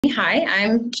Hi,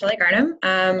 I'm Shelley Garnham.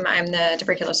 I'm the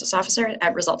tuberculosis officer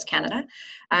at Results Canada.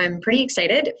 I'm pretty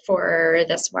excited for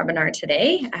this webinar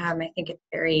today. I think it's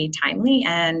very timely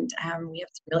and we have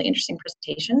some really interesting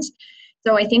presentations.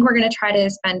 So I think we're going to try to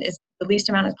spend the least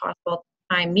amount as possible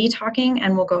time me talking,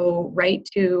 and we'll go right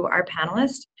to our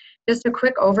panelists. Just a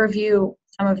quick overview,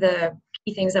 some of the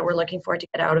key things that we're looking for to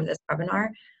get out of this webinar.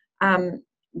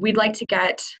 We'd like to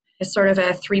get sort of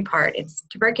a three-part. It's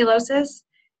tuberculosis,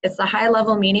 it's the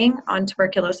high-level meeting on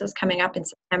tuberculosis coming up in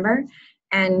September,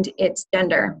 and it's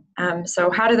gender. So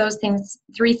how do those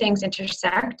three things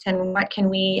intersect, and what can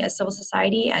we as civil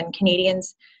society and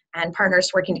Canadians and partners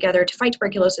working together to fight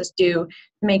tuberculosis do to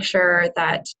make sure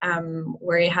that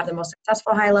we have the most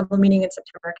successful high-level meeting in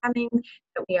September coming,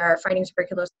 that we are fighting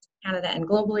tuberculosis in Canada and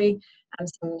globally,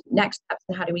 some next steps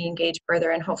and how do we engage further,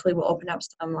 and hopefully we'll open up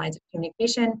some lines of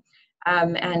communication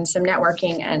and some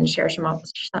networking and share some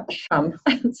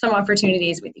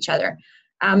opportunities with each other.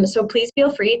 So please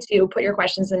feel free to put your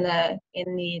questions in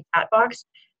the chat box,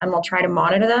 and we'll try to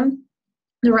monitor them.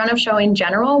 The run of show in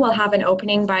general will have an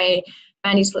opening by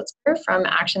Mandy Slutsker from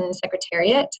Action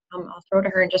Secretariat. I'll throw to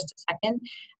her in just a second.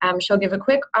 She'll give a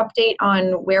quick update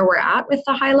on where we're at with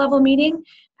the high-level meeting.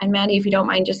 And Mandy, if you don't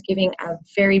mind just giving a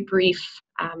very brief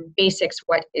basics,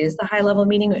 what is the high-level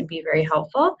meeting, would be very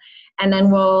helpful. And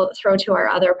then we'll throw to our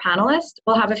other panelists.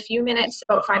 We'll have a few minutes,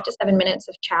 about 5 to 7 minutes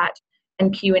of chat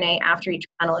and Q&A after each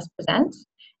panelist presents.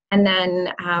 And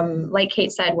then, like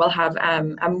Kate said, we'll have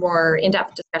a more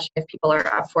in-depth discussion if people are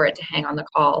up for it to hang on the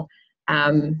call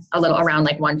a little around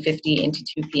like 1:50 into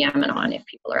 2 p.m. and on if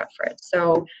people are up for it.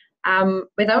 So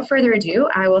without further ado,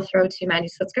 I will throw to Mandy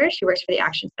Slutsker. She works for the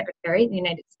Action Secretariat in the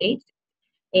United States,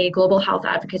 a global health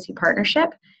advocacy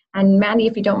partnership. And Mandy,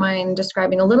 if you don't mind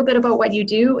describing a little bit about what you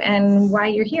do and why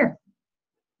you're here.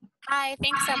 Hi,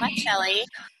 thanks so much, Shelley.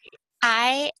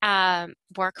 I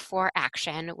work for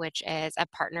Action, which is a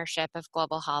partnership of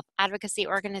global health advocacy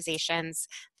organizations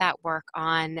that work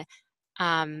on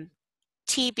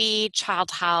TB,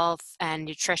 child health, and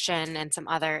nutrition, and some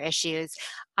other issues.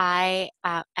 I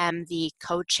am the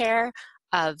co-chair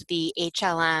of the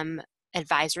HLM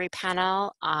advisory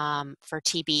panel for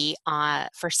TB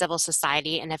for civil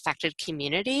society and affected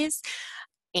communities.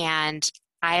 And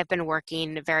I have been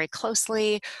working very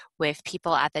closely with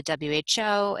people at the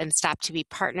WHO and Stop-TB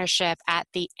partnership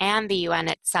and the UN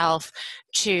itself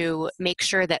to make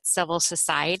sure that civil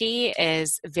society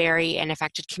and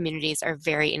affected communities are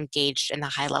very engaged in the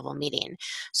high-level meeting.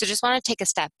 So just want to take a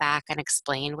step back and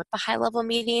explain what the high-level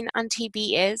meeting on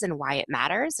TB is and why it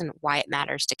matters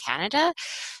to Canada.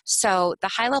 So the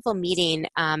high-level meeting,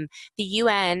 the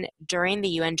UN, during the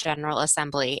UN General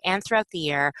Assembly and throughout the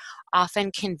year,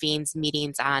 often convenes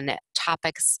meetings on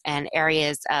topics and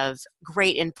areas of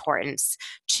great importance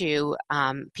to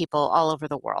people all over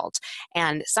the world.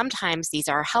 And sometimes these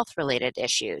are health-related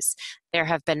issues. There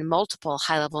have been multiple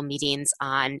high-level meetings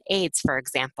on AIDS, for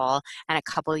example, and a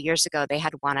couple of years ago they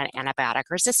had one on antibiotic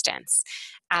resistance.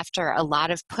 After a lot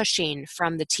of pushing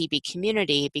from the TB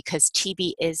community, because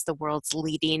TB is the world's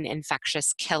leading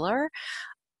infectious killer,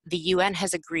 the UN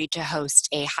has agreed to host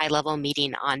a high-level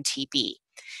meeting on TB.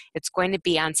 It's going to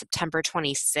be on September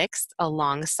 26th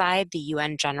alongside the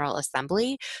UN General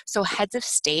Assembly, so heads of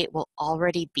state will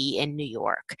already be in New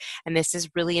York. And this is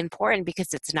really important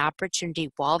because it's an opportunity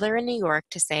while they're in New York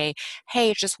to say,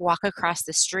 hey, just walk across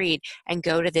the street and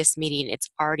go to this meeting. It's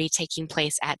already taking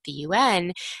place at the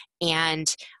UN,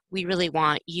 and we really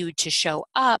want you to show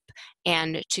up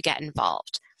and to get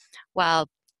involved. Well,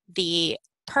 the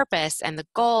purpose and the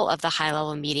goal of the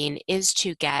high-level meeting is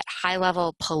to get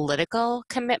high-level political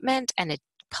commitment and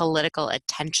political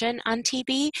attention on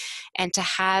TB, and to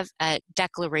have a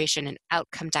declaration, an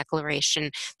outcome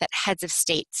declaration that heads of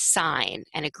state sign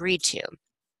and agree to.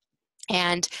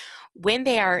 And when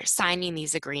they are signing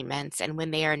these agreements and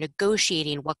when they are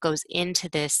negotiating what goes into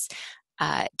this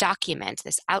document,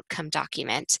 this outcome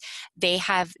document, they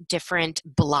have different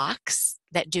blocks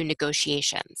that do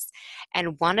negotiations.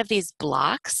 And one of these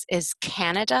blocks is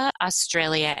Canada,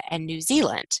 Australia, and New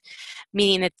Zealand,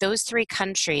 meaning that those three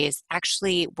countries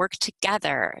actually work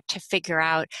together to figure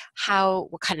out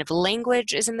what kind of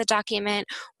language is in the document,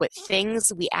 what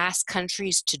things we ask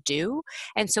countries to do.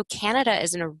 And so Canada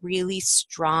is in a really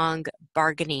strong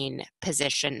bargaining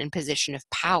position and position of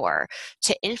power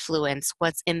to influence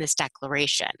what's in this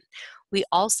declaration. We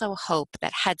also hope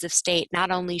that heads of state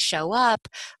not only show up,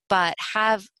 but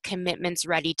have commitments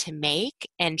ready to make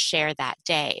and share that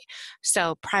day.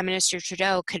 So Prime Minister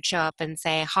Trudeau could show up and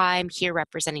say, hi, I'm here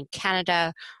representing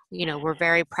Canada. We're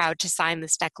very proud to sign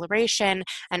this declaration.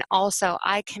 And also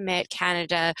I commit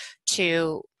Canada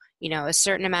to a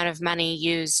certain amount of money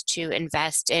used to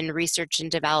invest in research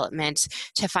and development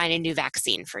to find a new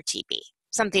vaccine for TB,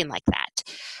 something like that.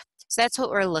 So that's what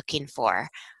we're looking for.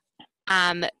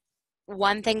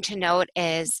 One thing to note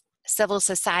is civil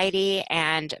society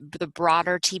and the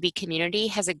broader TB community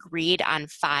has agreed on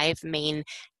 5 main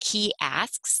key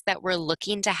asks that we're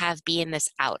looking to have be in this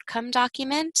outcome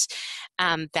document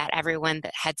that everyone,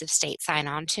 that heads of state, sign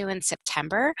on to in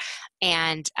September.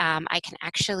 And I can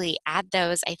actually add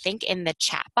those, I think, in the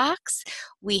chat box.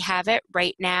 We have it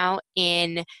right now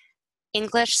in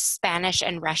English, Spanish,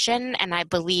 and Russian, and I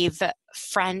believe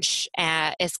French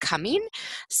is coming.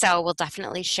 So we'll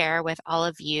definitely share with all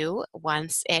of you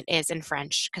once it is in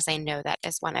French, because I know that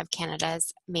is one of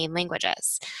Canada's main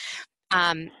languages.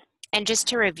 And just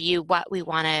to review what we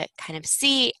want to kind of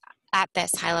see at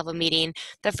this high-level meeting,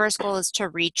 the first goal is to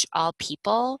reach all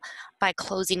people by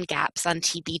closing gaps on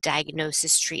TB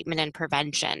diagnosis, treatment, and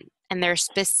prevention. And there are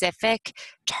specific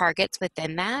targets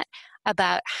within that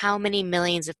about how many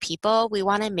millions of people we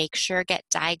want to make sure get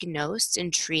diagnosed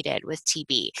and treated with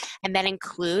TB. And that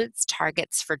includes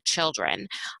targets for children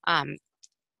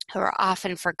who are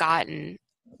often forgotten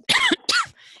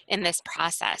in this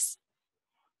process.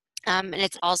 And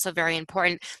it's also very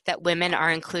important that women are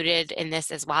included in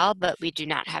this as well, but we do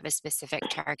not have a specific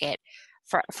target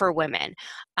for women.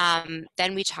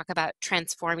 Then we talk about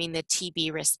transforming the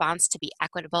TB response to be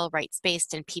equitable,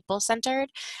 rights-based, and people-centered,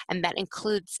 and that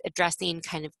includes addressing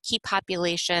kind of key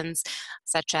populations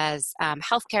such as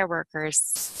healthcare workers,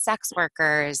 sex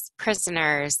workers,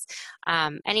 prisoners,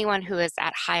 anyone who is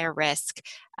at higher risk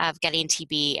of getting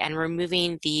TB, and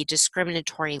removing the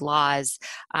discriminatory laws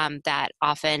that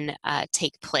often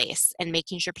take place, and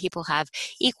making sure people have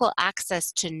equal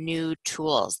access to new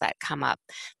tools that come up.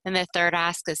 And the third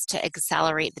ask is to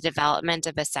accelerate the development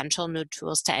of essential new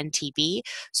tools to end TB.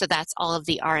 So that's all of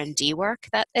the R&D work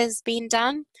that is being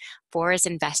done. 4 is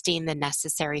investing the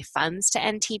necessary funds to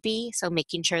end TB, so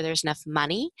making sure there's enough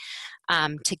money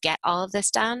to get all of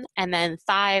this done. And then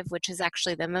 5, which is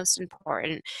actually the most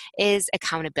important, is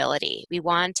accountability. We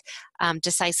want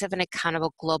decisive and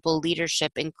accountable global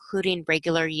leadership, including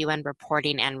regular UN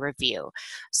reporting and review.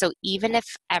 So even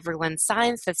if everyone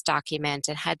signs this document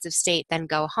and heads of state then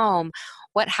go home,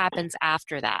 what happens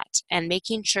after that? And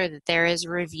making sure that there is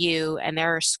review and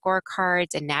there are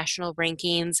scorecards and national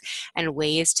rankings and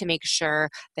ways to make sure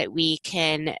that we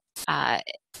can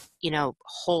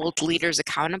hold leaders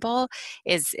accountable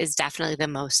is definitely the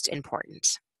most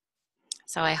important.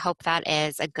 So I hope that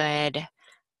is a good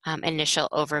initial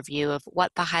overview of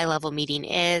what the high-level meeting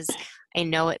is. I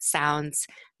know it sounds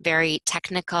very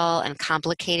technical and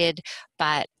complicated,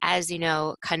 but as you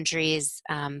know, countries,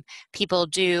 people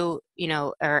do,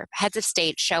 or heads of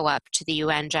state show up to the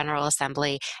UN General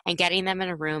Assembly, and getting them in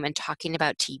a room and talking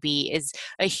about TB is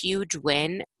a huge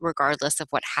win, regardless of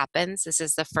what happens. This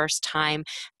is the first time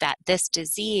that this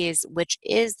disease, which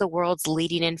is the world's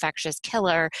leading infectious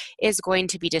killer, is going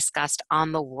to be discussed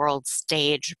on the world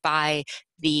stage by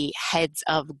the heads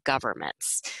of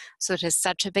governments. So it is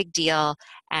such a big deal.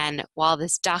 And while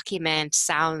this document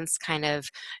sounds kind of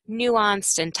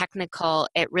nuanced and technical,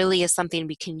 it really is something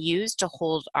we can use to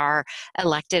hold our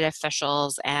elected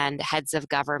officials and heads of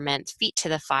government feet to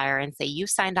the fire and say, you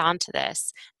signed on to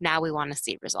this, now we want to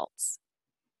see results.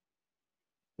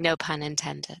 No pun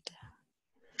intended.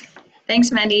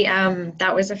 Thanks, Mandy.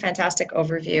 That was a fantastic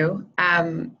overview.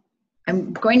 I'm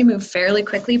going to move fairly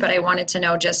quickly, but I wanted to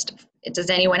know just,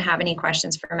 does anyone have any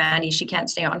questions for Mandy? She can't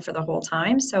stay on for the whole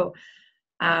time. So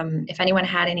if anyone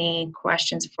had any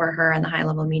questions for her on the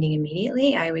high-level meeting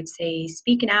immediately, I would say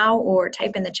speak now or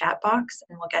type in the chat box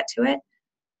and we'll get to it.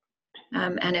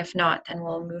 And if not, then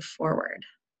we'll move forward.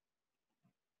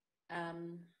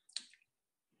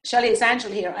 Shelley, it's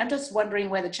Angela here. I'm just wondering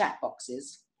where the chat box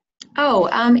is. Oh,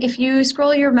 if you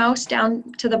scroll your mouse down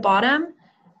to the bottom,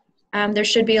 there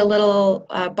should be a little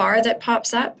bar that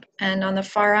pops up, and on the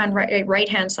far on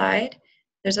right-hand side,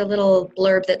 there's a little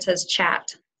blurb that says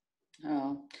chat.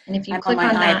 Oh. And if you click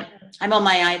on that. I'm on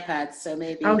my iPad, so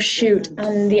maybe. Oh, shoot.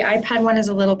 The iPad one is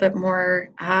a little bit more,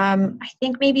 I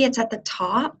think maybe it's at the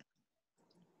top.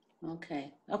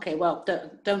 Okay. Okay, well,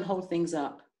 don't hold things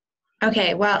up.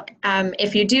 Okay, well,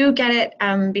 if you do get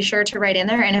it, be sure to write in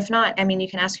there. And if not, I mean, you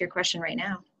can ask your question right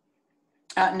now.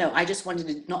 No, I just wanted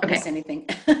to not miss anything.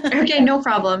 Okay, no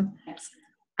problem.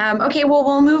 Okay, well,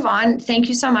 we'll move on. Thank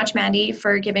you so much, Mandy,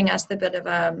 for giving us the bit of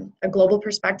a global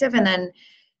perspective, and then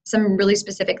some really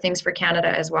specific things for Canada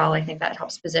as well. I think that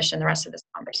helps position the rest of this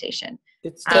conversation.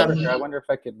 It's Trevor here. I wonder if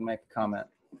I could make a comment.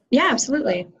 Yeah,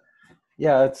 absolutely.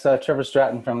 Yeah, it's Trevor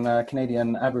Stratton from the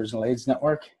Canadian Aboriginal AIDS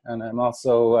Network, and I'm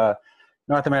also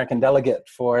North American delegate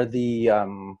for the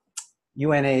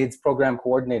UNAIDS Program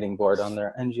Coordinating Board on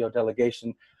their NGO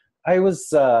delegation. I was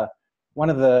one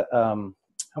of the,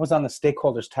 I was on the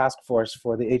stakeholders task force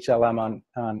for the HLM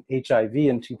on HIV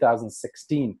in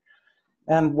 2016.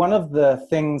 And one of the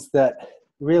things that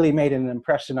really made an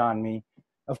impression on me,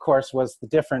 of course, was the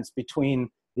difference between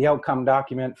the outcome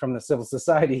document from the civil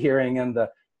society hearing and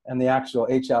the actual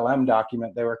HLM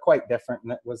document. They were quite different,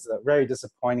 and it was very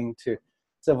disappointing to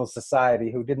civil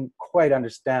society, who didn't quite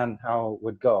understand how it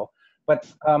would go. But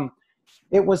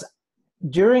it was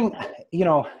during,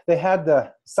 they had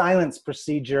the silence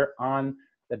procedure on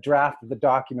the draft of the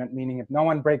document, meaning if no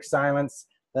one breaks silence,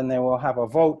 then they will have a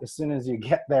vote as soon as you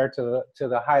get there to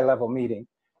the high level meeting.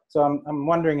 So I'm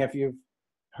wondering if you've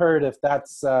heard if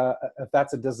that's a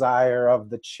desire of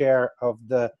the chair of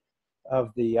the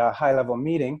high level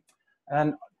meeting.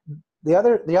 And the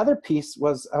other piece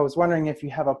was, I was wondering if you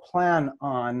have a plan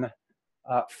on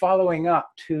following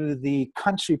up to the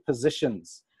country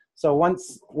positions. So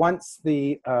once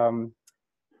the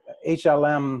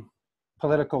HLM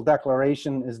political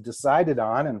declaration is decided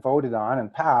on and voted on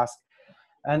and passed,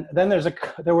 and then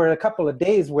there were a couple of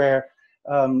days where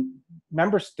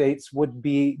member states would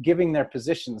be giving their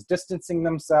positions, distancing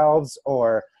themselves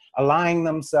or aligning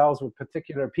themselves with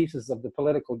particular pieces of the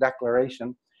political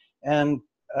declaration. And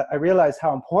I realized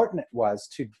how important it was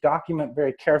to document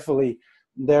very carefully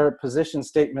their position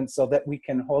statements so that we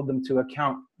can hold them to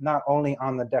account not only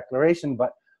on the declaration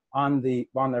but on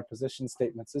their position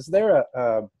statements. Is there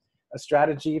a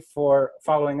strategy for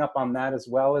following up on that as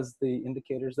well as the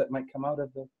indicators that might come out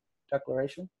of the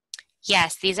declaration?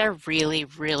 Yes, these are really,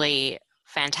 really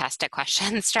fantastic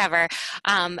questions, Trevor.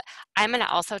 I'm going to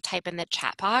also type in the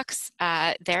chat box.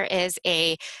 There is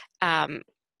a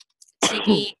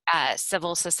TV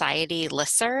civil society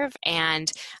listserv,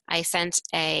 and I sent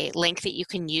a link that you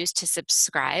can use to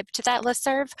subscribe to that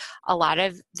listserv. A lot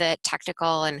of the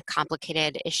technical and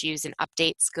complicated issues and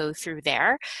updates go through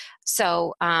there.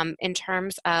 So in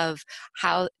terms of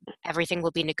how everything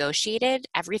will be negotiated,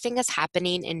 everything is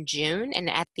happening in June, and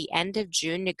at the end of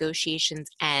June, negotiations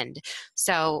end.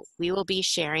 So we will be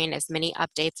sharing as many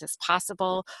updates as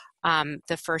possible.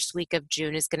 The first week of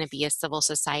June is going to be a civil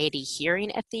society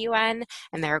hearing at the UN,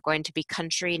 and there are going to be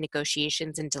country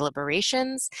negotiations and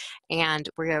deliberations, and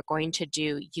we are going to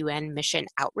do UN mission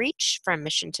outreach from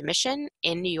mission to mission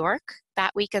in New York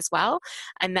that week as well.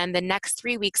 And then the next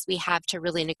 3 weeks we have to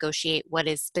really negotiate what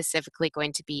is specifically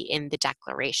going to be in the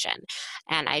declaration.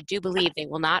 And I do believe they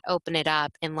will not open it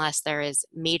up unless there is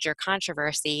major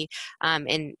controversy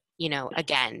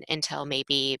again, until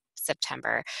maybe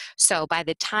September. So by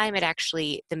the time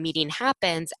the meeting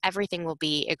happens, everything will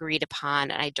be agreed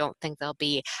upon, and I don't think there'll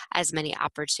be as many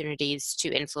opportunities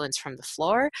to influence from the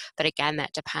floor. But again,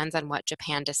 that depends on what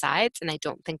Japan decides, and I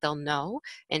don't think they'll know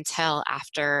until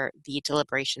after the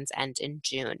deliberations end in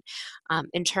June.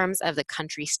 In terms of the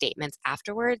country statements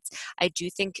afterwards, I do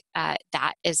think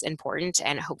that is important,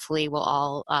 and hopefully will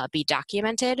all be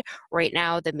documented. Right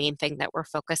now, the main thing that we're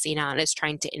focusing on is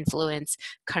trying to influence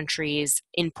countries'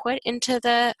 input into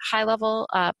the high-level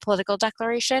political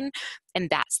declaration, and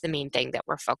that's the main thing that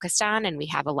we're focused on. And we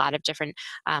have a lot of different,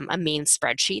 a main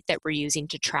spreadsheet that we're using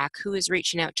to track who is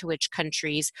reaching out to which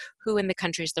countries, who in the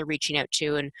countries they're reaching out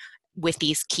to, and with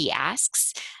these key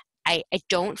asks. I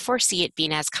don't foresee it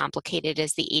being as complicated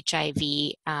as the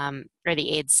HIV or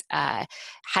the AIDS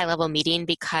high-level meeting,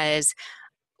 because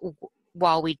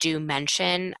while we do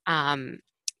mention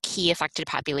key affected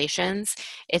populations,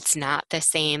 it's not the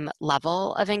same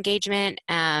level of engagement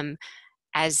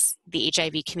as the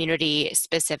HIV community,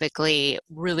 specifically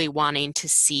really wanting to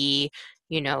see,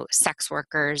 sex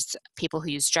workers, people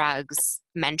who use drugs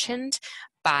mentioned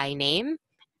by name.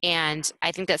 And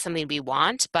I think that's something we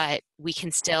want, but we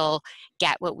can still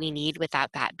get what we need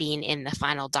without that being in the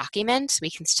final document.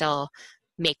 We can still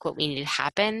make what we need to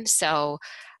happen. So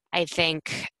I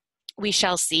think we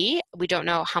shall see. We don't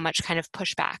know how much kind of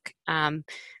pushback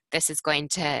this is going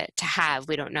to have.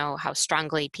 We don't know how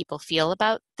strongly people feel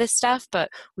about this stuff, but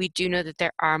we do know that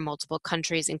there are multiple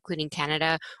countries, including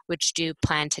Canada, which do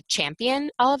plan to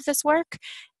champion all of this work.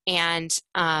 And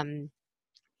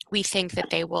we think that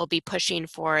they will be pushing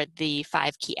for the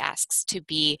 5 key asks to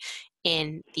be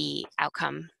in the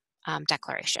outcome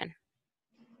declaration.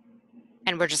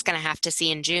 And we're just going to have to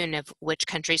see in June of which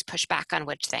countries push back on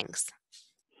which things.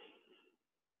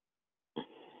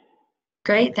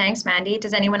 Great, thanks, Mandy.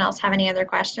 Does anyone else have any other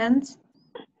questions?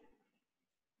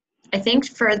 I think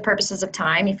for the purposes of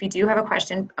time, if you do have a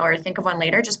question or think of one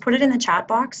later, just put it in the chat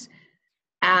box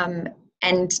and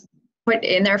put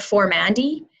in there for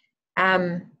Mandy.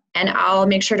 and I'll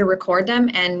make sure to record them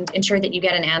and ensure that you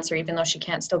get an answer, even though she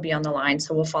can't still be on the line.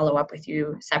 So we'll follow up with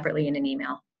you separately in an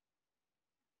email.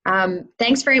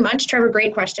 Thanks very much, Trevor.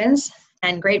 Great questions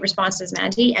and great responses,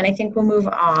 Mandy. And I think we'll move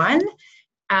on.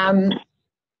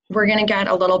 We're going to get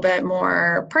a little bit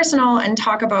more personal and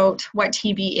talk about what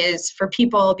TB is for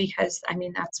people, because I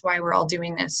mean, that's why we're all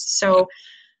doing this. So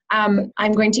I'm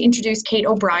going to introduce Kate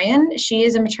O'Brien. She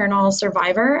is a maternal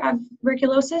survivor of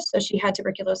tuberculosis. So she had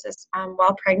tuberculosis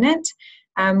while pregnant,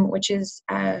 which is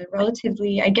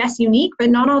relatively, I guess, unique, but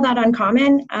not all that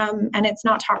uncommon. And it's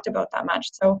not talked about that much.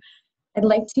 So I'd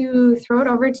like to throw it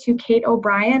over to Kate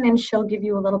O'Brien, and she'll give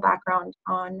you a little background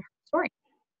on her story.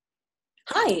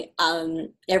 Hi,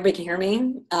 everybody can hear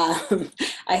me.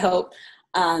 I hope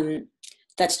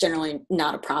that's generally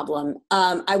not a problem.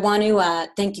 I want to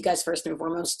thank you guys first and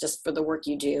foremost just for the work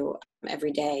you do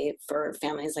every day for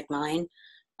families like mine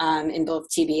in both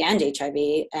TB and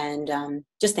HIV. And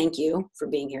just thank you for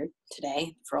being here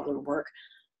today, for all the work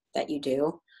that you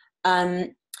do. I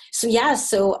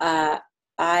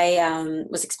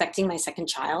was expecting my second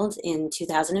child in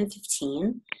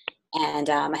 2015, and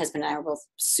my husband and I were both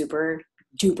super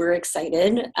duper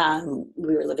excited.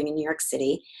 We were living in New York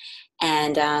City,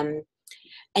 and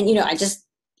you know, I just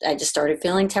started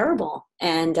feeling terrible.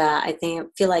 And I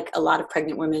feel like a lot of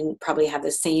pregnant women probably have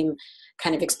the same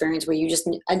kind of experience where you just,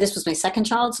 and this was my second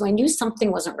child, so I knew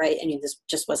something wasn't right. I knew this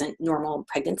just wasn't normal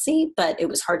pregnancy, but it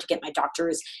was hard to get my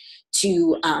doctors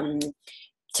to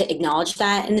acknowledge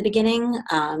that in the beginning.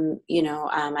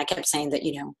 I kept saying that,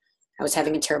 you know, I was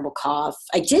having a terrible cough.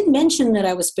 I did mention that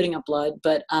I was spitting up blood,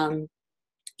 but I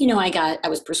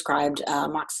was prescribed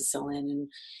amoxicillin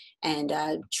and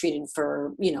treated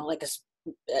for, you know, like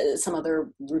some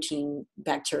other routine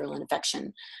bacterial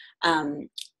infection. I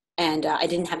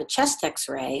didn't have a chest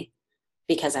x-ray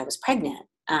because I was pregnant.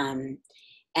 So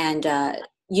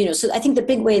I think the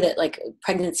big way that like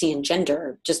pregnancy and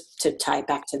gender, just to tie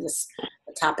back to this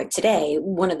topic today,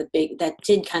 one of the big, that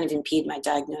did kind of impede my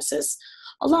diagnosis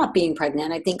a lot being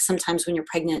pregnant. I think sometimes when you're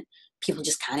pregnant, people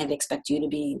just kind of expect you to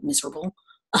be miserable.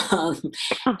 I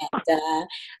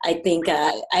think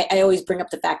I always bring up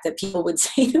the fact that people would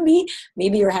say to me,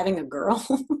 maybe you're having a girl.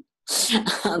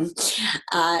 And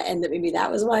that maybe that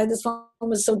was why this one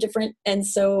was so different and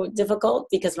so difficult,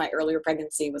 because my earlier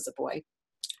pregnancy was a boy.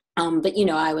 But you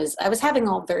know, I was having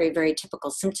all very, very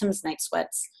typical symptoms: night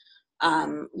sweats,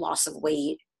 loss of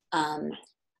weight.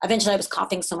 Eventually I was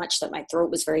coughing so much that my throat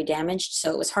was very damaged.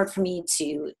 So it was hard for me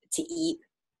to eat.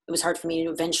 It was hard for me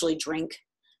to eventually drink.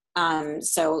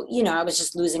 So, you know, I was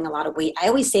just losing a lot of weight. I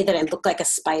always say that I looked like a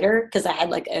spider because I had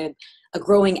like a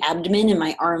growing abdomen, and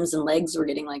my arms and legs were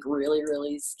getting like really,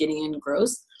 really skinny and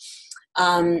gross.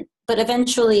 But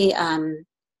eventually, I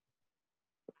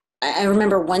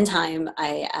remember one time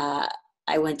I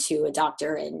went to a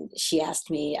doctor, and she asked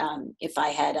me if I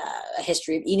had a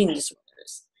history of eating disorders.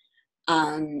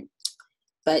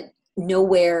 But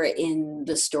nowhere in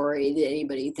the story did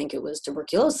anybody think it was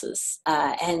tuberculosis.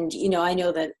 And, you know, I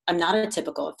know that I'm not a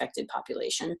typical affected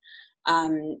population,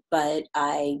 but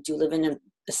I do live in a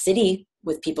city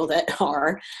with people that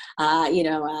are. I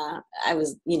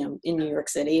was, you know, in New York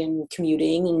City and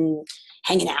commuting and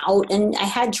hanging out, and I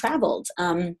had traveled.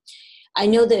 I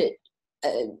know that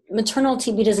maternal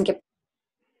TB doesn't get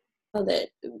that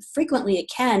frequently. It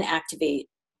can activate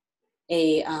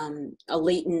a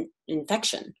latent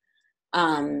infection,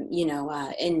 so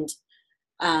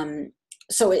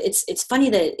it's funny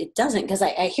that it doesn't, because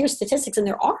I hear statistics, and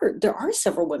there are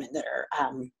several women that are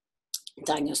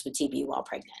diagnosed with TB while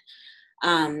pregnant.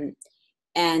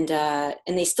 And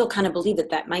they still kind of believe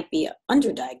that might be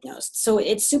underdiagnosed. So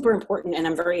it's super important, and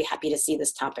I'm very happy to see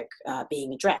this topic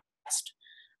being addressed.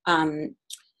 To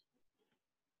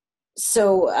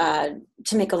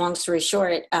make a long story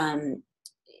short,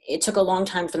 it took a long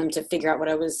time for them to figure out what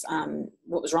was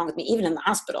wrong with me, even in the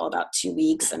hospital, about 2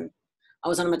 weeks. And I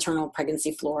was on a maternal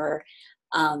pregnancy floor.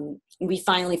 We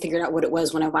finally figured out what it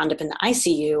was when I wound up in the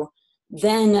ICU.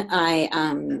 Then I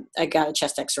got a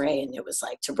chest x-ray, and it was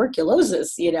like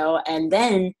tuberculosis, you know, and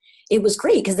then it was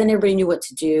great because then everybody knew what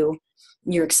to do.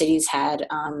 New York City's had,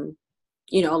 a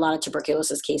lot of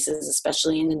tuberculosis cases,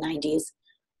 especially in the 90s.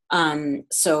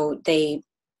 So they,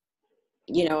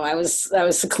 you know, I was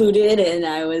secluded, and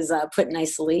I was put in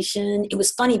isolation. It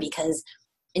was funny because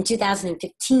in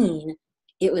 2015,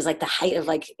 it was like the height of,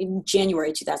 like, in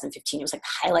January 2015, it was like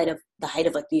the height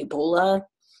of like the Ebola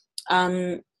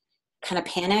kind of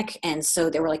panic. And so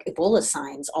there were like Ebola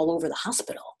signs all over the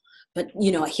hospital. But,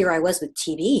 you know, here I was with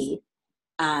TB,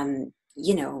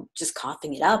 just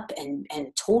coughing it up, and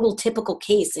total typical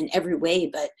case in every way,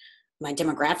 but my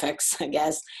demographics, I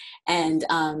guess. And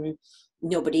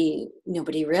nobody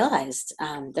realized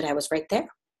that I was right there.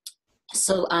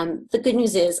 So the good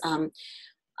news is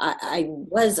I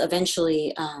was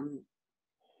eventually,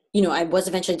 I was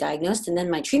eventually diagnosed, and then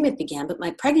my treatment began. But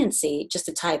my pregnancy, just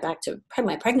to tie it back to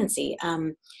my pregnancy,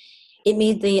 it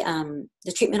made the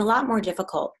treatment a lot more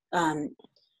difficult.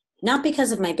 Not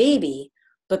because of my baby,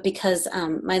 but because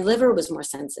my liver was more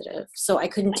sensitive. So I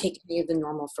couldn't take any of the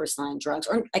normal first-line drugs,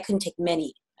 or I couldn't take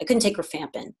many. I couldn't take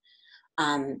rifampin.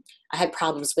 I had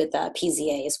problems with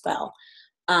PZA as well.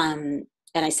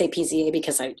 And I say PZA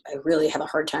because I really have a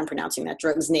hard time pronouncing that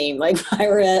drug's name, like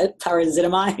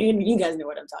pyrazidamide. You guys know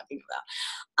what I'm talking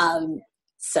about.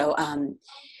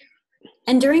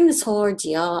 And during this whole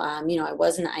ordeal, I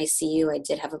was in the ICU. I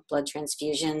did have a blood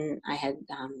transfusion. I had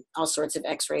all sorts of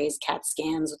x-rays, CAT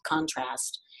scans with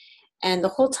contrast. And the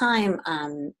whole time,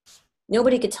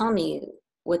 nobody could tell me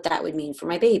what that would mean for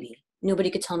my baby.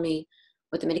 Nobody could tell me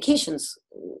what the medications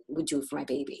would do for my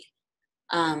baby.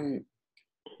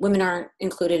 Women aren't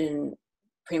included in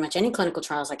pretty much any clinical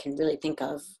trials I can really think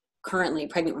of, currently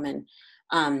pregnant women,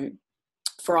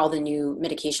 for all the new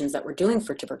medications that we're doing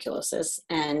for tuberculosis.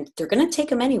 And they're going to take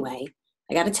them anyway,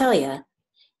 I got to tell you.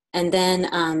 And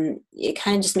then it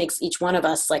kind of just makes each one of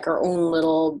us like our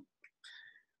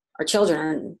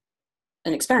children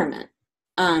an experiment.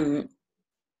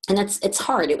 And it's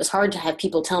hard. It was hard to have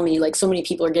people tell me, like, so many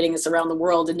people are getting this around the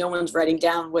world and no one's writing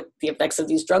down what the effects of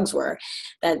these drugs were,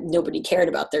 that nobody cared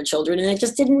about their children, and it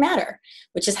just didn't matter,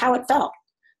 which is how it felt.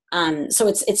 So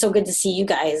it's so good to see you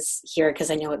guys here, because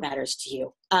I know it matters to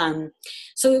you.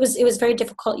 So it was very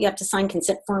difficult. You have to sign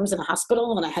consent forms in a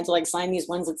hospital, and I had to like sign these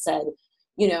ones that said,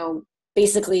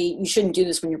 basically you shouldn't do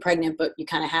this when you're pregnant, but you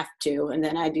kind of have to. And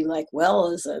then I'd be like,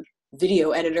 well, as a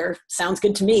video editor, sounds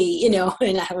good to me, and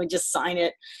I would just sign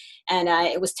it. And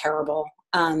it was terrible.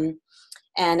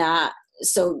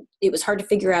 So it was hard to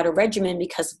figure out a regimen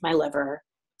because of my liver.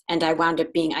 And I wound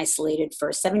up being isolated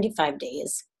for 75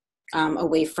 days.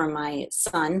 Away from my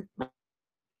son.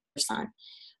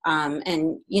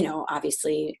 And,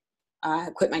 obviously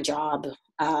quit my job.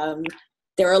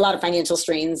 There were a lot of financial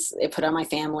strains it put on my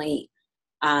family.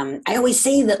 I always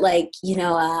say that,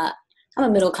 I'm a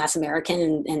middle-class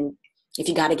American, and if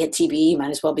you got to get TB, you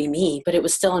might as well be me. But it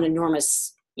was still an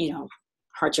enormous,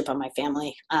 hardship on my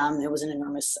family. It was an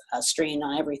enormous strain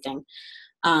on everything.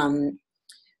 And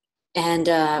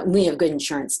we have good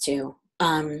insurance too.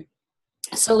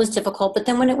 So it was difficult, but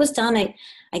then when it was done,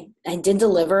 I did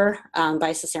deliver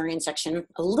by cesarean section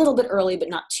a little bit early, but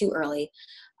not too early,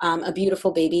 a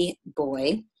beautiful baby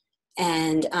boy.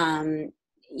 And,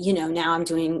 now I'm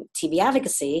doing TB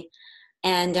advocacy.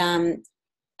 And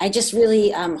I just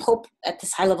really hope at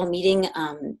this high-level meeting,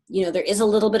 there is a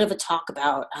little bit of a talk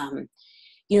about,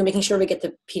 making sure we get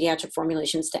the pediatric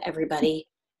formulations to everybody,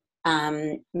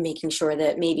 making sure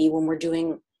that maybe when we're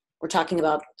talking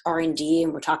about R&D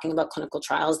and we're talking about clinical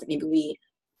trials, that maybe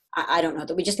I don't know,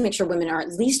 that we just make sure women are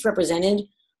at least represented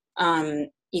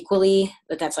equally,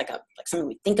 that's like something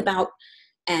we think about.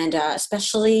 And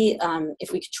especially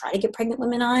if we could try to get pregnant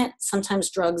women on it. Sometimes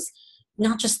drugs,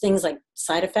 not just things like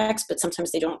side effects, but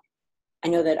sometimes they don't. I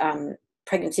know that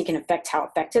pregnancy can affect how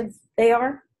effective they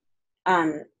are.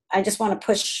 I just want to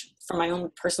push from my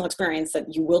own personal experience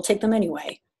that you will take them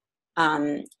anyway.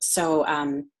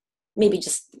 Maybe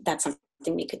just that's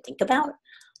something we could think about.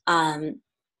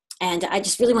 And I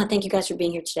just really want to thank you guys for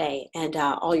being here today and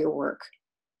all your work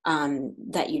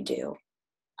that you do.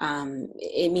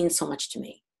 It means so much to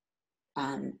me.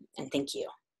 And thank you.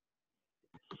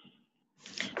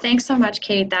 Thanks so much,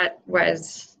 Kate. That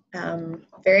was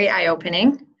very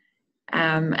eye-opening.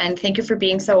 And thank you for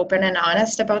being so open and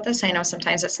honest about this. I know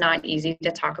sometimes it's not easy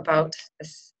to talk about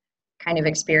this kind of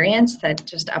experience that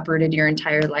just uprooted your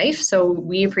entire life. So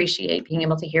we appreciate being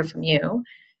able to hear from you.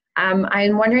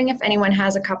 I'm wondering if anyone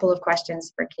has a couple of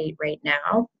questions for Kate right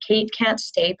now. Kate can't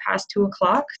stay past 2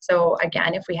 o'clock. So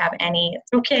again, if we have any,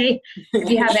 it's okay. If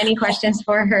you have any questions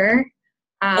for her,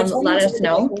 let us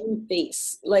know. My own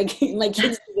face. Like my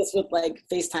kids do this with like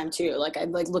FaceTime too. Like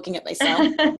I'm like looking at myself.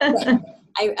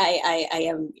 I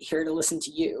am here to listen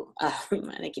to you,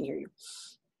 and I can hear you.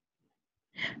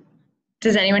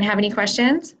 Does anyone have any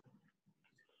questions?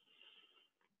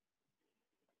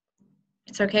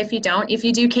 It's okay if you don't. If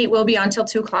you do, Kate will be on till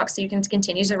 2 o'clock, so you can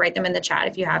continue to write them in the chat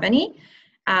if you have any.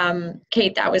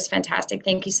 Kate, that was fantastic.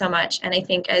 Thank you so much. And I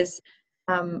think as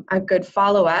a good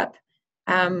follow-up,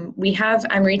 we have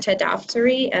Amrita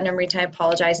Daftary, and Amrita, I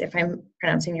apologize if I'm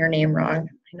pronouncing your name wrong.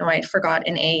 I know I forgot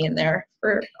an A in there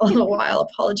for a little while.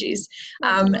 Apologies.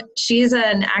 She's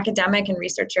an academic and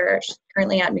researcher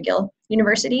currently at McGill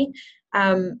University.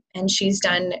 And she's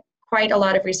done quite a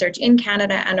lot of research in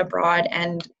Canada and abroad,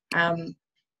 and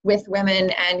with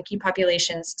women and key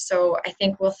populations. So I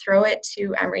think we'll throw it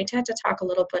to Amrita to talk a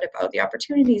little bit about the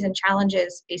opportunities and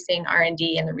challenges facing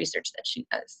R&D and the research that she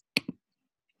does.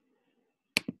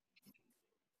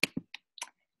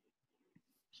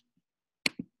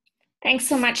 Thanks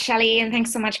so much, Shelley, and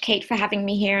thanks so much, Kate, for having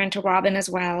me here, and to Robin as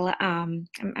well. I'm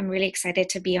really excited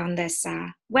to be on this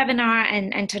webinar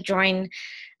and to join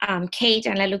Kate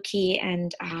and Aluki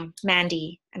and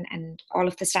Mandy and all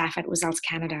of the staff at Results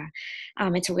Canada.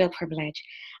 It's a real privilege.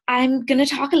 I'm going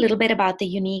to talk a little bit about the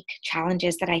unique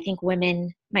challenges that I think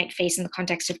women might face in the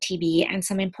context of TB and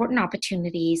some important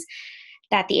opportunities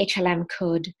that the HLM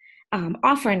could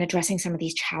offer in addressing some of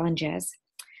these challenges.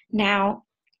 Now,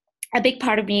 a big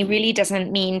part of me really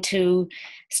doesn't mean to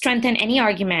strengthen any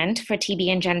argument for TB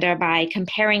and gender by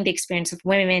comparing the experience of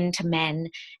women to men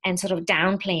and sort of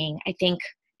downplaying, I think,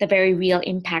 the very real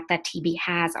impact that TB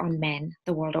has on men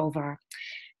the world over.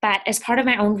 But as part of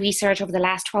my own research over the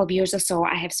last 12 years or so,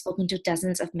 I have spoken to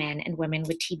dozens of men and women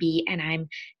with TB, and I'm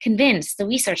convinced, the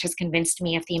research has convinced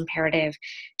me of the imperative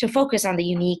to focus on the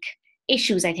unique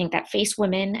issues, I think, that face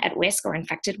women at risk or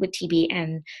infected with TB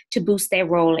and to boost their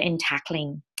role in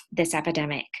tackling this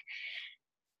epidemic.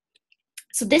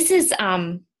 So this is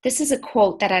a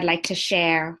quote that I'd like to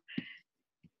share.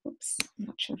 Oops, I'm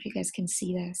not sure if you guys can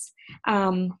see this.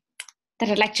 That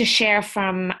I'd like to share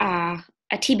from a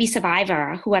TB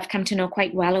survivor who I've come to know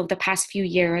quite well over the past few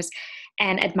years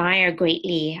and admire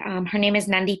greatly. Her name is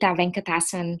Nandita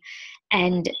Venkatasan,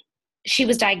 and she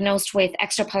was diagnosed with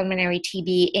extrapulmonary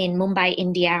TB in Mumbai,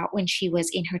 India, when she was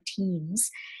in her teens,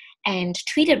 and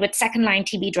treated with second-line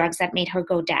TB drugs that made her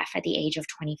go deaf at the age of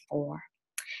 24.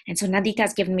 And so Nandita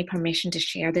has given me permission to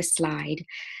share this slide.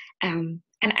 And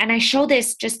I show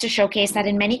this just to showcase that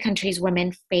in many countries,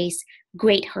 women face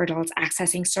great hurdles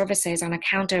accessing services on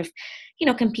account of,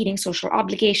 competing social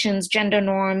obligations, gender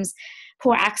norms,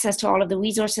 poor access to all of the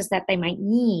resources that they might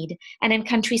need. And in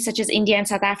countries such as India and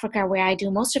South Africa, where I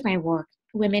do most of my work,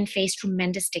 women face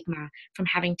tremendous stigma from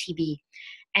having TB.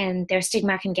 And their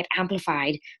stigma can get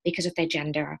amplified because of their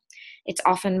gender. It's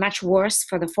often much worse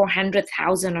for the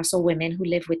 400,000 or so women who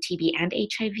live with TB and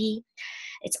HIV.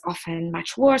 It's often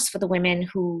much worse for the women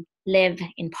who live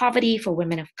in poverty, for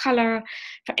women of color,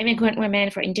 for immigrant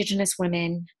women, for Indigenous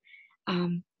women.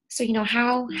 So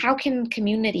how can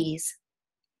communities,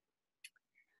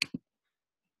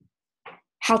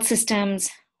 health systems,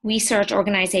 research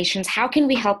organizations, how can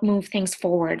we help move things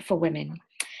forward for women?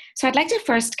 So I'd like to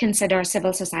first consider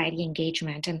civil society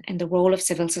engagement and the role of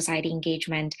civil society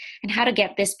engagement and how to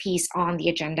get this piece on the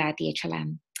agenda at the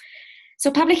HLM.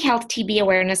 So public health TB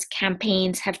awareness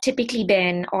campaigns have typically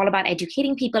been all about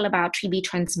educating people about TB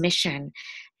transmission.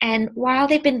 And while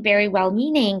they've been very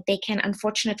well-meaning, they can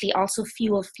unfortunately also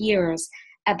fuel fears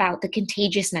about the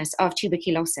contagiousness of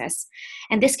tuberculosis.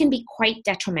 And this can be quite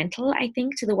detrimental, I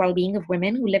think, to the well-being of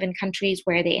women who live in countries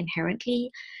where they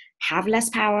inherently have less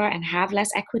power and have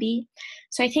less equity.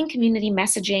 So I think community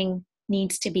messaging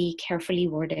needs to be carefully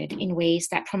worded in ways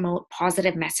that promote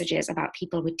positive messages about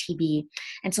people with TB.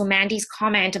 And so Mandy's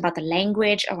comment about the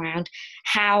language around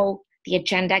how the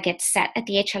agenda gets set at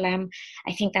the HLM,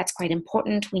 I think that's quite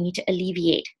important. We need to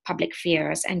alleviate public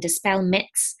fears and dispel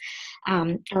myths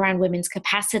around women's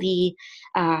capacity,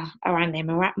 around their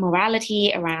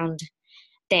morality, around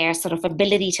their sort of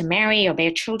ability to marry or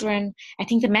bear children. I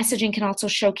think the messaging can also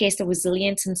showcase the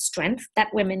resilience and strength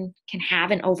that women can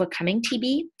have in overcoming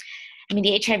TB. I mean,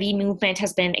 the HIV movement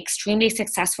has been extremely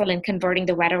successful in converting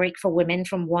the rhetoric for women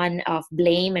from one of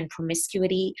blame and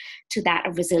promiscuity to that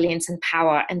of resilience and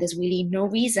power. And there's really no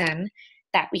reason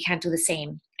that we can't do the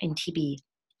same in TB.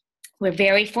 We're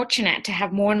very fortunate to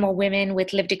have more and more women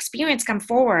with lived experience come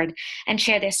forward and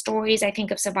share their stories, I think,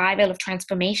 of survival, of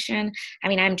transformation. I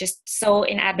mean, I'm just so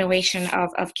in admiration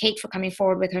of Kate for coming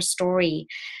forward with her story.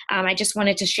 I just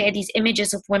wanted to share these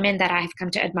images of women that I've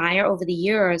come to admire over the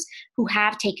years who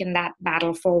have taken that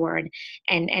battle forward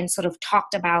and sort of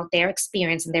talked about their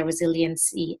experience and their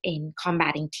resiliency in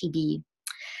combating TB.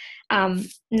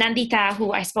 Nandita,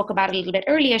 who I spoke about a little bit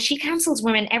earlier, she counsels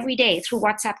women every day through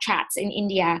WhatsApp chats in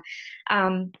India,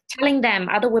 telling them,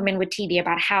 other women with TB,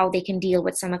 about how they can deal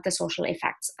with some of the social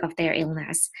effects of their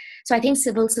illness. So I think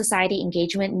civil society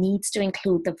engagement needs to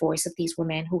include the voice of these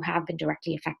women who have been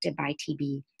directly affected by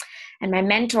TB. And my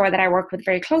mentor that I work with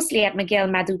very closely at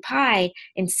McGill, Madhu Pai,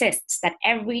 insists that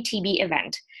every TB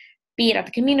event, be it at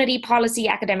the community, policy,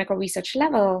 academic, or research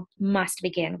level, must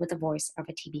begin with the voice of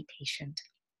a TB patient.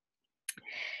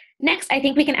 Next, I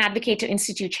think we can advocate to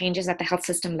institute changes at the health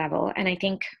system level. And I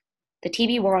think the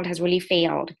TB world has really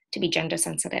failed to be gender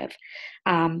sensitive.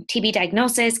 TB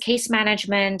diagnosis, case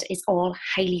management is all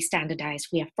highly standardized.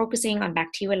 We are focusing on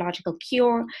bacteriological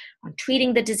cure, on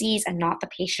treating the disease and not the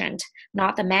patient,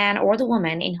 not the man or the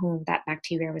woman in whom that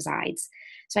bacteria resides.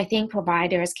 So I think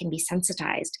providers can be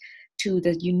sensitized to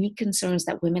the unique concerns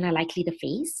that women are likely to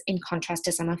face in contrast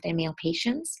to some of their male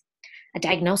patients. A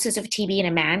diagnosis of TB in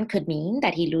a man could mean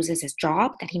that he loses his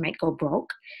job, that he might go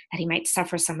broke, that he might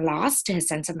suffer some loss to his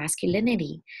sense of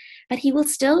masculinity, but he will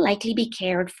still likely be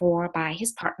cared for by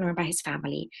his partner, by his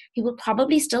family. He will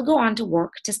probably still go on to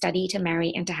work, to study, to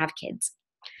marry, and to have kids.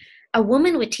 A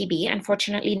woman with TB,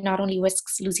 unfortunately, not only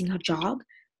risks losing her job,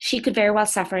 she could very well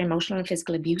suffer emotional and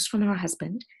physical abuse from her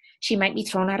husband. She might be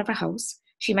thrown out of her house.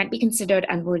 She might be considered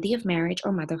unworthy of marriage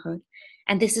or motherhood.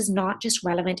 And this is not just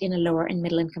relevant in a lower and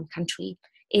middle income country.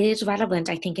 It is relevant,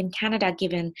 I think, in Canada,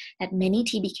 given that many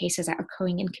TB cases are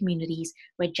occurring in communities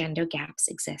where gender gaps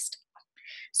exist.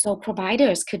 So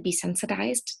providers could be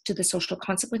sensitized to the social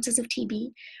consequences of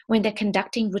TB when they're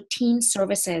conducting routine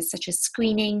services such as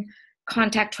screening,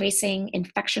 contact tracing,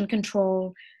 infection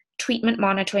control, treatment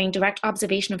monitoring, direct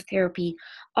observation of therapy,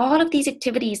 all of these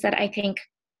activities that I think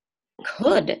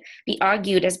could be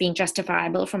argued as being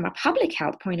justifiable from a public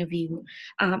health point of view,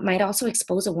 might also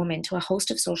expose a woman to a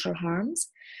host of social harms.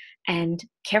 And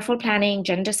careful planning,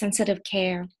 gender-sensitive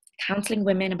care, counseling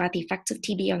women about the effects of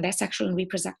TB on their sexual and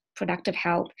reproductive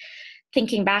health,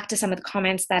 thinking back to some of the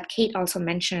comments that Kate also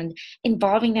mentioned,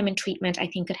 involving them in treatment, I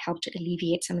think could help to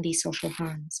alleviate some of these social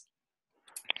harms.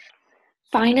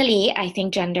 Finally, I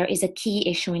think gender is a key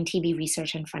issue in TB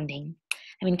research and funding.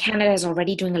 I mean, Canada is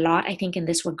already doing a lot, I think, in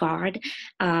this regard.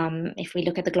 If we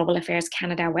look at the Global Affairs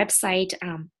Canada website,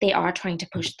 they are trying to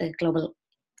push the global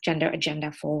gender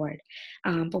agenda forward.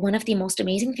 But one of the most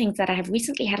amazing things that I have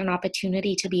recently had an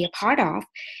opportunity to be a part of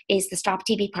is the Stop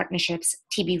TB Partnerships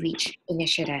TB Reach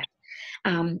initiative.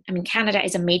 I mean, Canada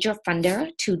is a major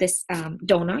funder to this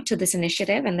donor to this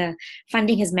initiative, and the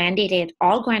funding has mandated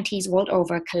all grantees world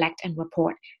over collect and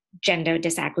report gender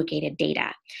disaggregated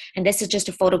data. And this is just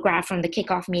a photograph from the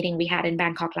kickoff meeting we had in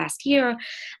Bangkok last year.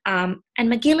 And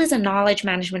McGill is a knowledge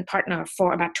management partner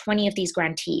for about 20 of these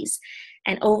grantees.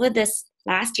 And over this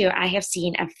last year, I have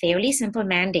seen a fairly simple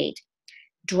mandate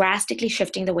drastically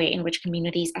shifting the way in which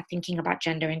communities are thinking about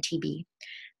gender and TB.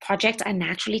 Projects are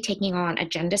naturally taking on a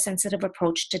gender-sensitive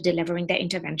approach to delivering their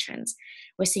interventions.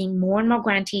 We're seeing more and more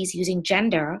grantees using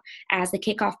gender as the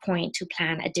kickoff point to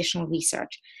plan additional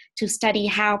research, to study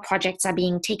how projects are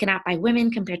being taken up by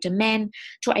women compared to men,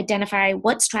 to identify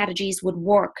what strategies would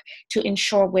work to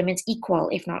ensure women's equal,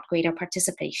 if not greater,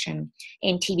 participation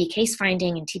in TB case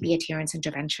finding and TB adherence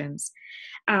interventions.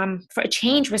 For a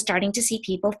change, we're starting to see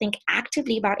people think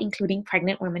actively about including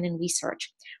pregnant women in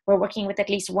research. We're working with at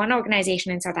least one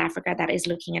organization in South Africa that is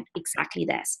looking at exactly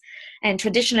this. And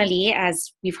traditionally,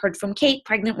 as we've heard from Kate,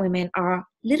 pregnant women are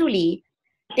literally,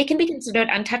 they can be considered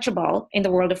untouchable in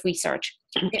the world of research.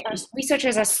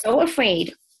 Researchers are so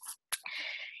afraid,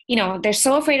 they're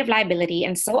so afraid of liability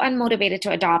and so unmotivated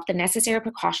to adopt the necessary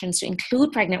precautions to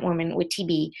include pregnant women with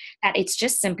TB that it's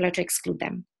just simpler to exclude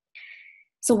them.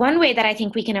 So one way that I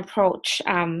think we can approach,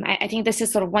 I think this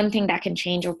is sort of one thing that can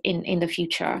change in the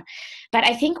future, but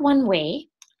I think one way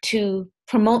to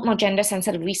promote more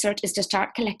gender-sensitive research is to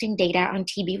start collecting data on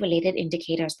TB-related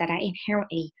indicators that are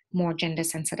inherently more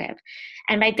gender-sensitive.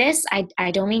 And by this,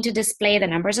 I don't mean to display the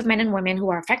numbers of men and women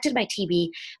who are affected by TB,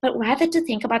 but rather to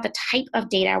think about the type of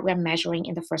data we're measuring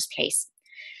in the first place.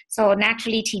 So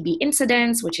naturally, TB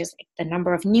incidence, which is the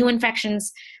number of new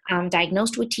infections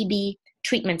diagnosed with TB,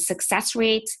 treatment success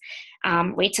rates,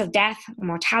 rates of death,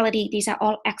 mortality, these are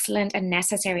all excellent and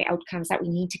necessary outcomes that we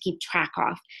need to keep track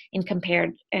of and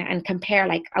compare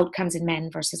like outcomes in men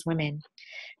versus women.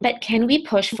 But can we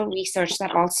push for research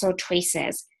that also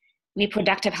traces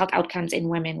reproductive health outcomes in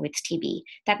women with TB,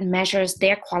 that measures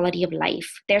their quality of life,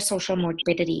 their social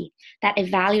morbidity, that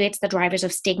evaluates the drivers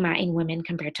of stigma in women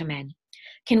compared to men?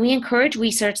 Can we encourage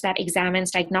research that examines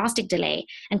diagnostic delay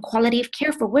and quality of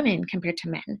care for women compared to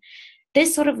men?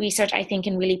 This sort of research, I think,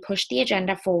 can really push the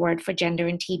agenda forward for gender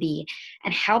and TB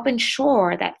and help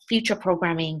ensure that future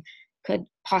programming could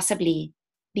possibly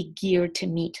be geared to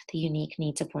meet the unique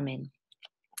needs of women.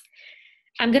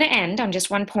 I'm going to end on just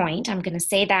one point. I'm going to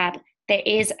say that there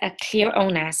is a clear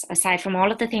onus, aside from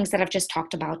all of the things that I've just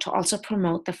talked about, to also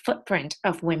promote the footprint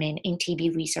of women in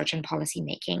TB research and policy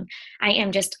making. I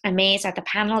am just amazed at the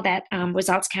panel that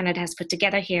Results Canada has put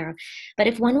together here. But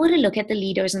if one were to look at the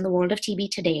leaders in the world of TB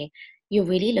today, you're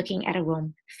really looking at a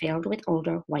room filled with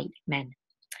older white men.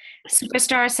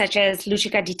 Superstars such as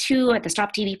Lushika Ditu at the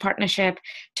Stop TB Partnership,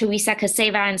 Teresa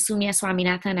Kaseva and Sumya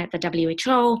Swaminathan at the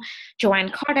WHO,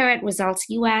 Joanne Carter at Results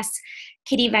US,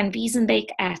 Kitty Van Wiesenbeek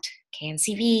at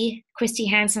KNCV, Christy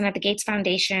Hansen at the Gates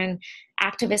Foundation,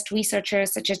 activist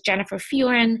researchers such as Jennifer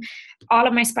Furen, all